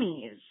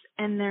gummies,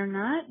 and they're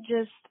not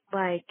just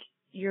like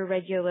your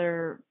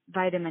regular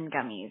vitamin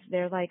gummies.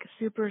 They're like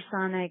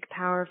supersonic,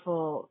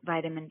 powerful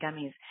vitamin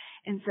gummies.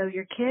 And so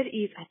your kid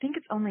eats, I think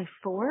it's only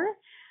 4,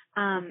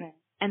 and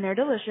they're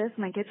delicious.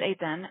 My kids ate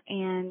them,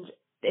 and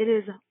it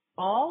is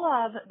all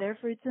of their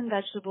fruits and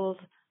vegetables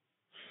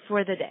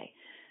for the day.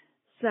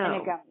 So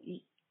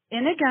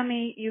in a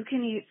gummy, you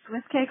can eat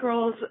Swiss cake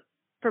rolls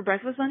for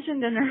breakfast, lunch,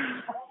 and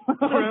dinner,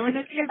 throw in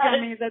a few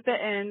gummies at the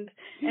end,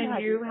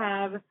 and you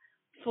have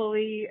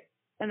fully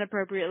and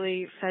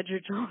appropriately fed your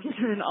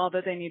children all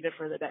that they needed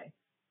for the day.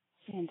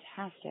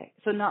 Fantastic.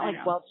 So not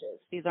like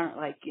Welch's. These aren't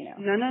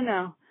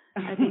No.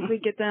 I think we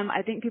get them.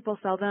 I think people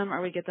sell them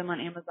or we get them on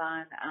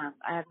Amazon.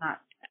 I have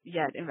not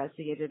yet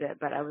investigated it,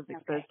 but I was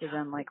exposed to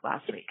them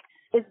last week.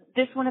 Is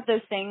this one of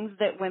those things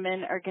that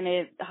women are going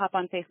to hop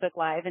on Facebook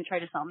Live and try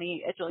to sell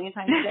me a jillion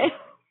times a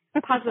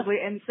day? Possibly,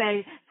 and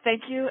say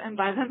thank you and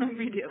buy them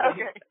immediately.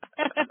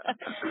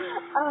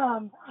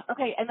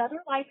 Okay,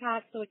 another life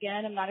hack. So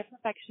again, I'm not a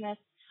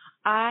perfectionist.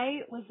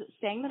 I was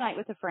staying the night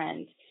with a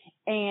friend,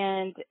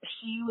 and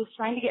she was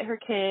trying to get her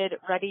kid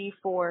ready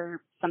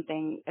for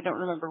something. I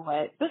don't remember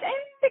what, but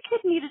the kid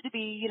needed to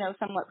be,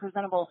 somewhat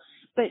presentable.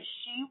 But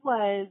she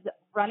was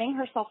running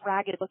herself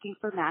ragged looking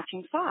for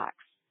matching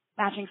socks.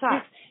 And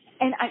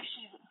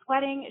she's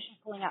sweating, she's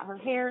pulling out her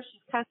hair,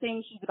 she's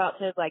cussing, she's about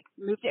to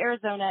move to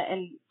Arizona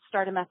and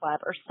start a meth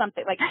lab or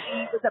something.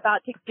 She was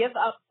about to give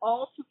up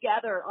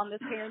altogether on this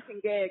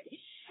parenting gig,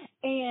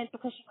 and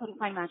because she couldn't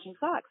find matching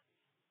socks.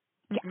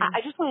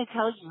 I just want to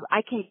tell you,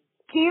 I can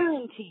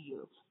guarantee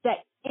you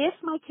that if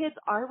my kids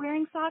are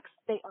wearing socks,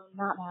 they are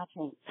not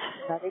matching.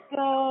 Let it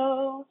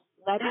go.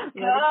 Let it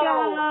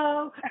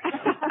go.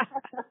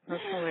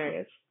 That's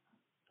hilarious.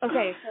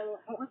 Okay, so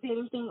what was the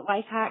other thing?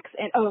 Life hacks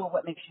and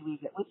what makes you lose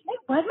it?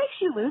 What makes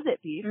you lose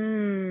it, Beef?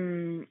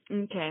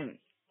 Okay.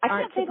 I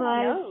can't say that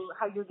I know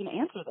how you're going to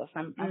answer this.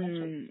 I'm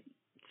interested.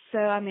 So,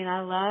 I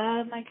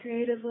love my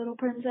creative little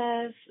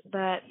princess,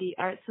 but the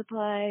art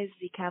supplies,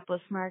 the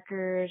capless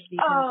markers, the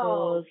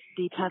pencils,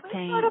 the puff paint.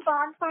 Can we put a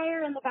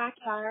bonfire in the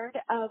backyard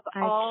of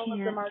all of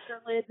the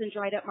marker lids and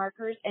dried up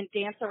markers and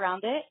dance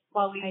around it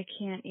while we... I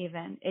can't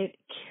even. It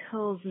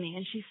kills me.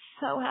 And she's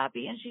so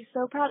happy and she's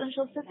so proud and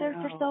she'll sit there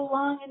for so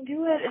long and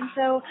do it. And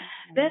so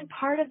then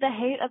part of the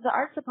hate of the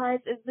art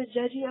supplies is the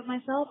judgy of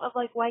myself of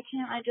why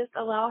can't I just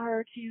allow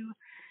her to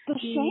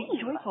be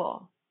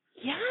joyful?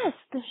 Yes,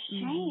 the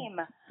shame.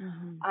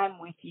 I'm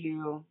with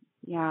you.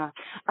 Yeah.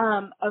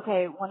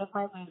 Okay, one of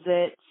my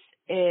lose-its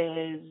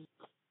is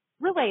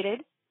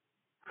related.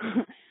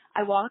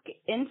 I walk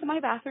into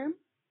my bathroom.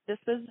 This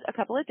was a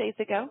couple of days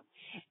ago.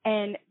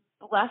 And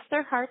bless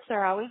their hearts,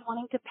 they're always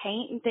wanting to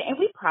paint. And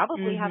we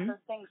probably have those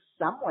things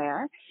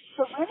somewhere.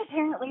 So Lynn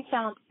apparently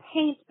found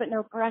paint but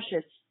no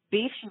brushes.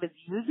 Beef, she was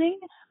using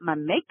my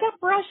makeup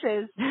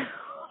brushes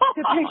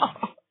to paint.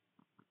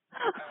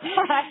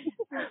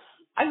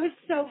 I was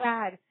so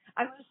mad.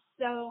 I was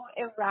so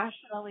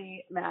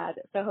irrationally mad.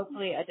 So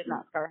hopefully I did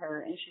not scar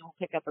her and she will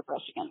pick up a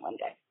brush again one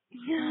day.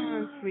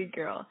 Oh, sweet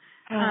girl.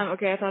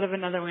 Okay, I thought of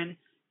another one.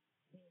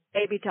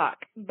 Baby talk.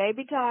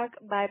 Baby talk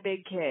by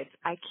big kids.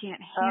 I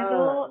can't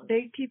handle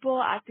big people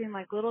acting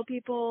like little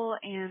people,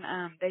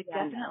 and they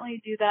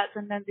definitely do that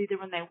sometimes, either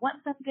when they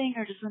want something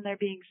or just when they're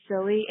being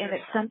silly. And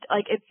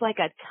it's like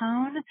a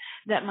tone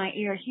that my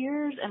ear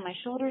hears and my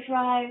shoulders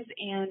rise,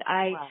 and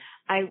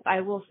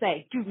I will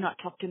say, do not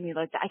talk to me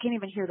like that. I can't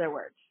even hear their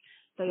words.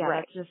 So yeah,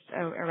 that's just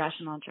a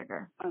irrational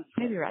trigger.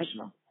 Maybe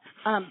rational.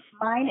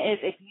 Mine is,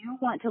 if you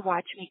want to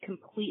watch me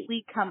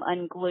completely come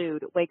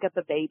unglued, wake up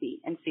a baby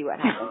and see what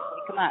happens.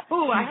 Wake them up.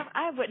 Oh,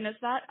 I have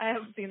witnessed that. I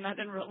have seen that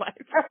in real life.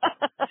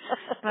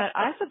 But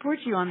I support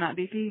you on that,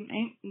 Beefy.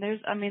 That's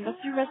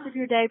the rest of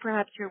your day,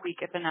 perhaps your week,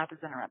 if a nap is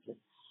interrupted.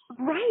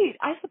 Right.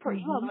 I support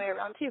you all the way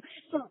around too.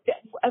 So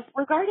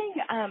regarding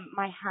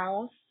my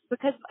house,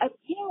 because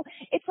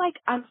it's like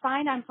I'm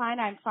fine,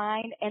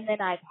 and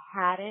then I've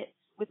had it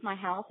with my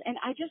house, and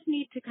I just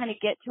need to kind of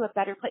get to a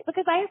better place,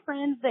 because I have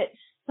friends that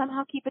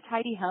somehow keep a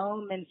tidy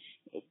home, and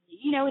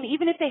and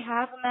even if they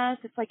have a mess,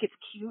 it's like it's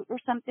cute or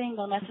something.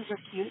 Their messes are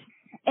cute.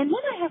 And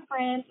then I have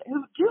friends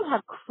who do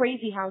have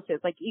crazy houses,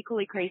 like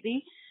equally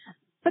crazy,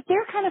 but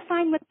they're kind of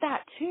fine with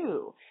that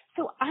too.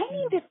 So I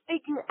need to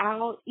figure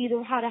out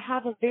either how to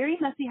have a very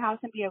messy house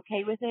and be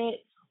okay with it,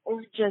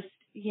 or just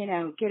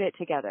get it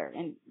together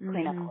and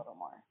clean up a little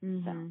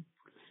more.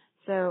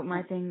 So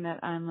my thing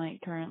that I'm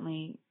like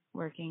currently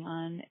working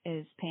on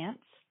is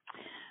pants.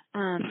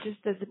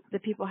 Just as the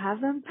people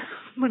have them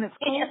when it's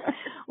cold,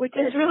 which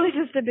is really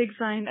just a big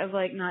sign of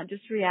like not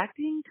just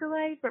reacting to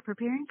life, but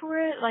preparing for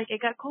it. Like, it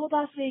got cold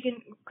last week,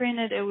 and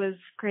granted it was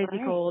crazy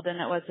cold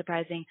and it was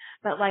surprising,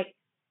 but like,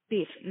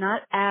 Beef,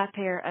 not a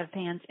pair of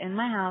pants in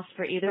my house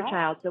for either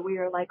child. So we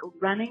are like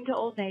running to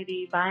Old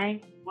Navy,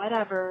 buying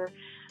whatever,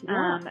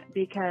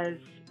 because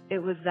it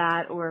was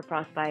that or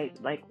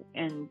frostbite like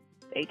in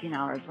 18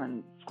 hours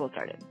when school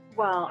started.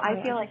 Well,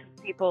 I feel like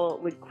if people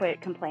would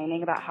quit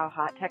complaining about how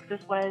hot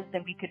Texas was,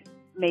 then we could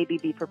maybe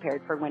be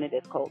prepared for when it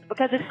is cold,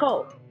 because it's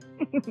cold.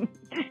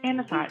 And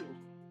it's hot.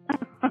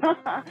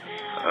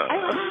 I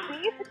love you,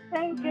 Beef. It's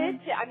so good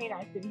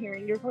I've been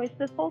hearing your voice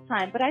this whole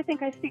time, but I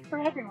think I speak for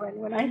everyone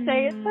when I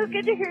say it's so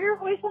good to hear your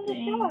voice on the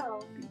show.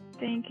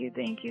 Thank you.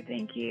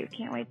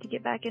 Can't wait to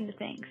get back into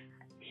things.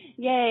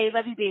 Yay.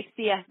 Love you, Beef.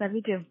 See ya. Love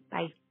you too.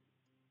 Bye.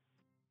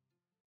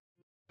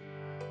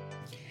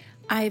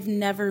 I've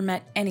never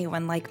met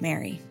anyone like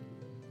Mary.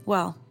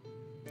 Well,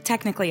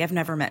 technically I've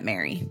never met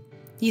Mary.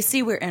 You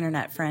see, we're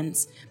internet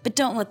friends, but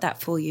don't let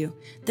that fool you.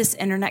 This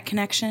internet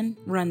connection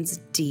runs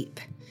deep.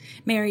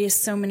 Mary is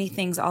so many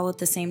things all at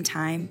the same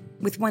time.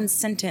 With one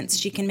sentence,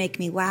 she can make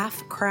me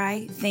laugh,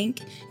 cry, think,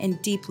 and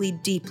deeply,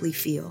 deeply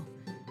feel.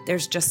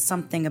 There's just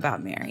something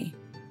about Mary.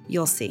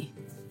 You'll see.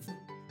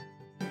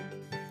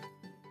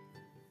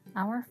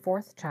 Our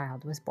fourth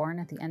child was born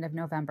at the end of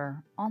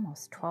November,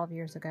 almost 12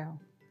 years ago.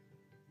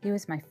 He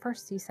was my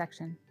first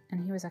C-section,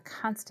 and he was a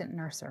constant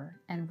nurser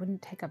and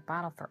wouldn't take a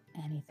bottle for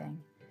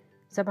anything.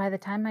 So by the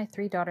time my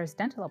 3 daughters'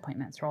 dental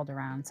appointments rolled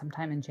around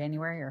sometime in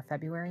January or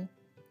February,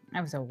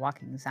 I was a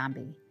walking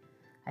zombie.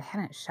 I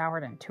hadn't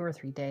showered in 2 or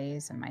 3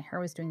 days, and my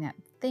hair was doing that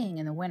thing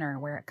in the winter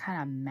where it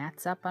kind of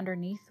mats up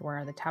underneath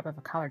where the top of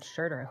a collared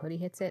shirt or a hoodie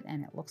hits it,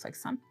 and it looks like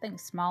something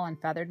small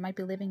and feathered might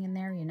be living in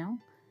there,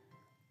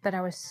 But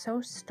I was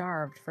so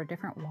starved for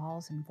different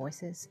walls and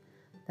voices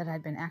that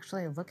I'd been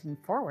actually looking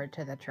forward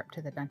to the trip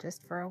to the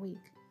dentist for a week.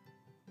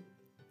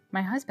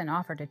 My husband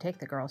offered to take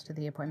the girls to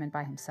the appointment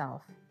by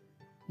himself.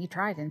 He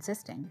tried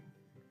insisting.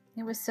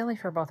 It was silly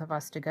for both of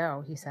us to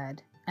go, he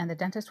said, and the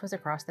dentist was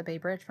across the Bay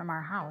Bridge from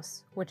our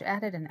house, which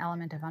added an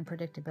element of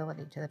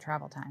unpredictability to the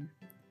travel time.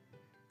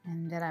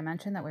 And did I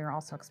mention that we were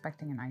also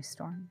expecting an ice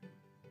storm?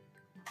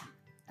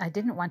 I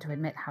didn't want to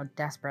admit how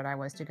desperate I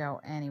was to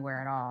go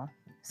anywhere at all,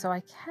 so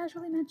I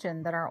casually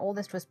mentioned that our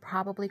oldest was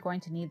probably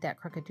going to need that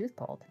crooked tooth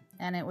pulled,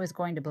 and it was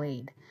going to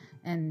bleed,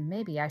 and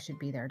maybe I should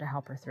be there to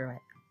help her through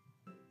it.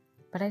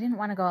 But I didn't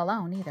want to go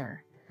alone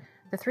either.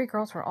 The 3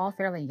 girls were all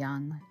fairly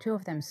young. 2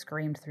 of them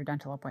screamed through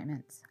dental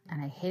appointments,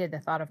 and I hated the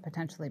thought of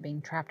potentially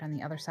being trapped on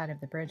the other side of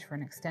the bridge for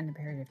an extended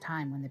period of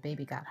time when the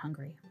baby got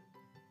hungry.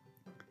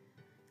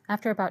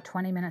 After about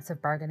 20 minutes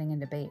of bargaining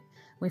and debate,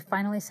 we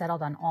finally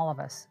settled on all of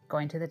us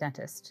going to the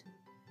dentist,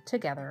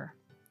 together,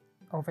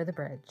 over the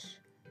bridge,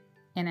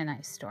 in an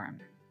ice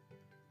storm.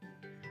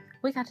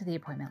 We got to the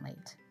appointment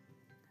late.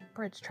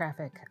 Bridge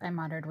traffic, I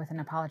muttered with an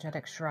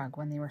apologetic shrug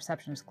when the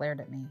receptionist glared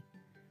at me.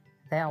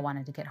 They all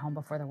wanted to get home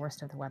before the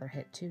worst of the weather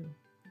hit, too.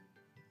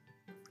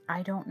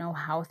 I don't know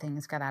how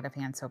things got out of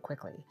hand so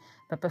quickly,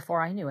 but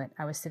before I knew it,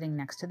 I was sitting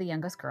next to the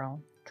youngest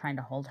girl, trying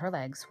to hold her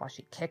legs while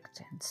she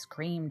kicked and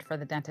screamed for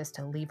the dentist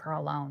to leave her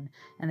alone,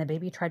 and the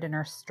baby tried to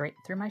nurse straight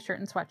through my shirt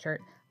and sweatshirt,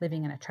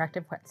 leaving an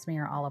attractive wet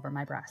smear all over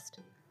my breast.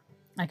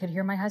 I could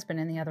hear my husband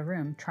in the other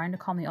room, trying to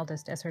calm the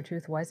eldest as her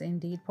tooth was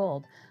indeed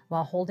pulled,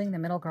 while holding the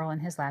middle girl in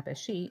his lap as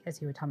she, as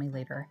he would tell me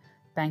later,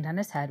 banged on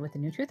his head with the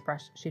new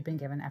toothbrush she'd been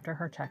given after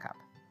her checkup.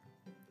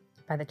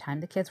 By the time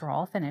the kids were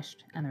all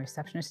finished, and the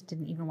receptionist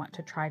didn't even want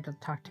to try to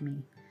talk to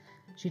me,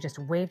 she just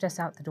waved us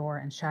out the door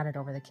and shouted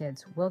over the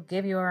kids, "We'll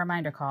give you a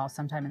reminder call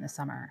sometime in the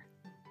summer."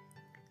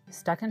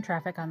 Stuck in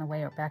traffic on the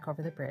way back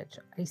over the bridge,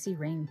 icy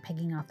rain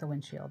pinging off the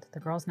windshield, the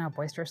girls now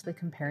boisterously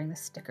comparing the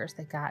stickers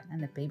they got,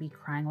 and the baby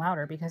crying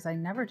louder because I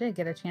never did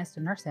get a chance to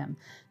nurse him,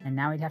 and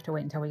now he'd have to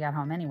wait until we got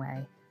home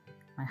anyway.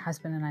 My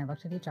husband and I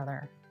looked at each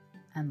other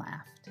and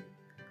laughed.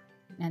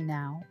 And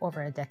now,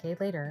 over a decade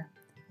later,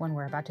 when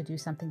we're about to do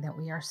something that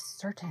we are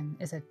certain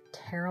is a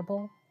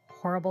terrible,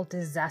 horrible,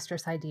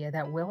 disastrous idea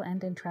that will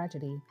end in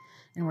tragedy,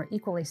 and we're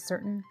equally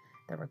certain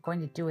that we're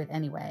going to do it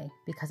anyway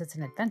because it's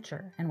an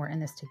adventure and we're in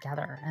this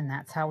together and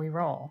that's how we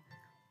roll,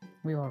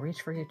 we will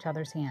reach for each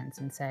other's hands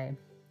and say,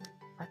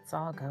 "Let's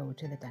all go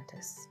to the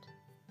dentist."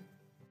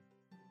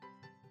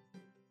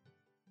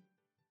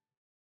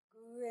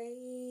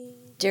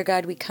 Dear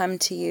God, we come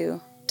to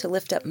you to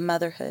lift up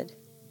motherhood.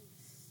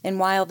 And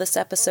while this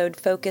episode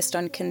focused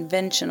on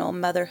conventional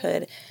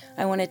motherhood,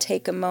 I want to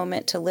take a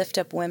moment to lift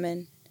up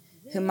women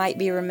who might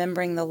be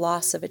remembering the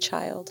loss of a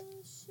child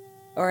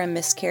or a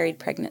miscarried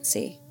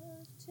pregnancy.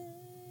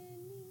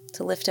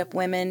 To lift up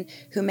women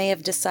who may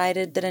have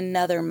decided that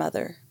another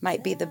mother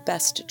might be the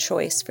best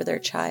choice for their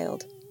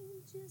child.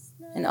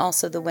 And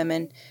also the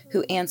women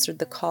who answered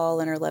the call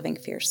and are loving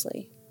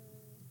fiercely.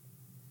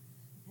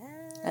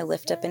 I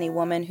lift up any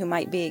woman who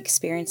might be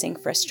experiencing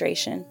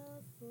frustration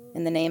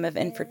in the name of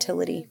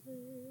infertility.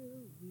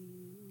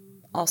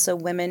 Also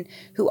women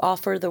who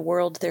offer the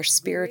world their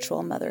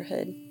spiritual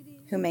motherhood,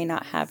 who may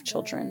not have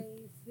children,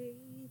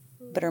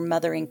 but are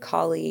mothering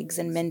colleagues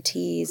and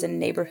mentees and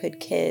neighborhood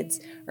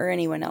kids or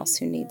anyone else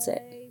who needs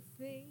it.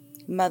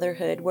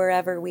 Motherhood,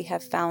 wherever we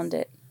have found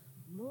it,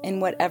 in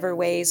whatever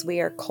ways we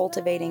are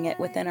cultivating it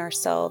within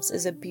ourselves,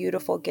 is a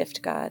beautiful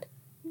gift, God.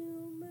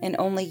 And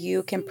only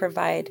you can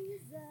provide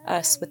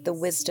us with the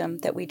wisdom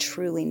that we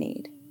truly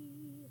need.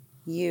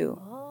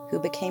 You, who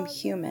became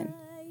human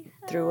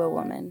through a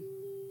woman.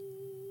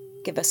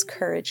 Give us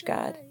courage,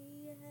 God.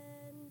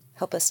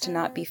 Help us to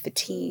not be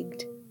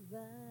fatigued.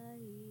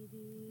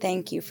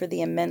 Thank you for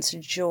the immense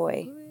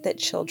joy that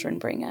children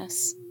bring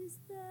us.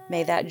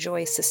 May that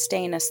joy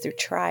sustain us through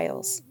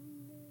trials.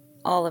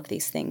 All of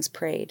these things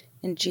prayed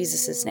in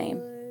Jesus'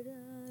 name.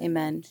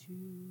 Amen.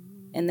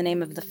 In the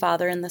name of the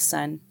Father and the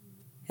Son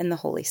and the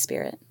Holy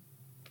Spirit.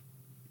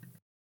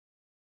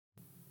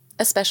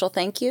 A special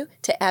thank you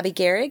to Abby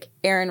Gehrig,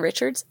 Aaron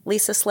Richards,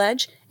 Lisa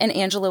Sledge, and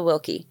Angela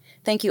Wilkie.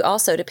 Thank you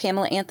also to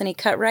Pamela Anthony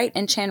Cutright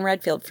and Chan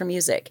Redfield for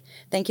music.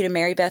 Thank you to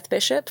Mary Beth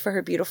Bishop for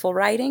her beautiful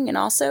writing, and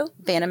also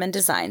Vanneman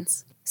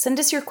Designs. Send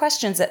us your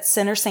questions at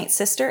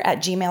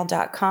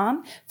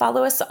sinnersaintsister@gmail.com.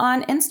 Follow us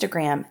on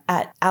Instagram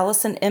at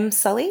Allison M.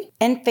 Sully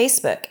and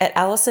Facebook at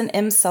Allison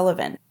M.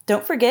 Sullivan.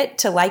 Don't forget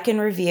to like and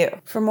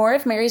review. For more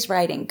of Mary's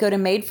writing, go to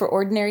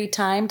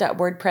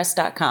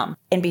madeforordinarytime.wordpress.com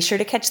and be sure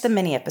to catch the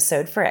mini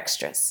episode for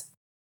extras.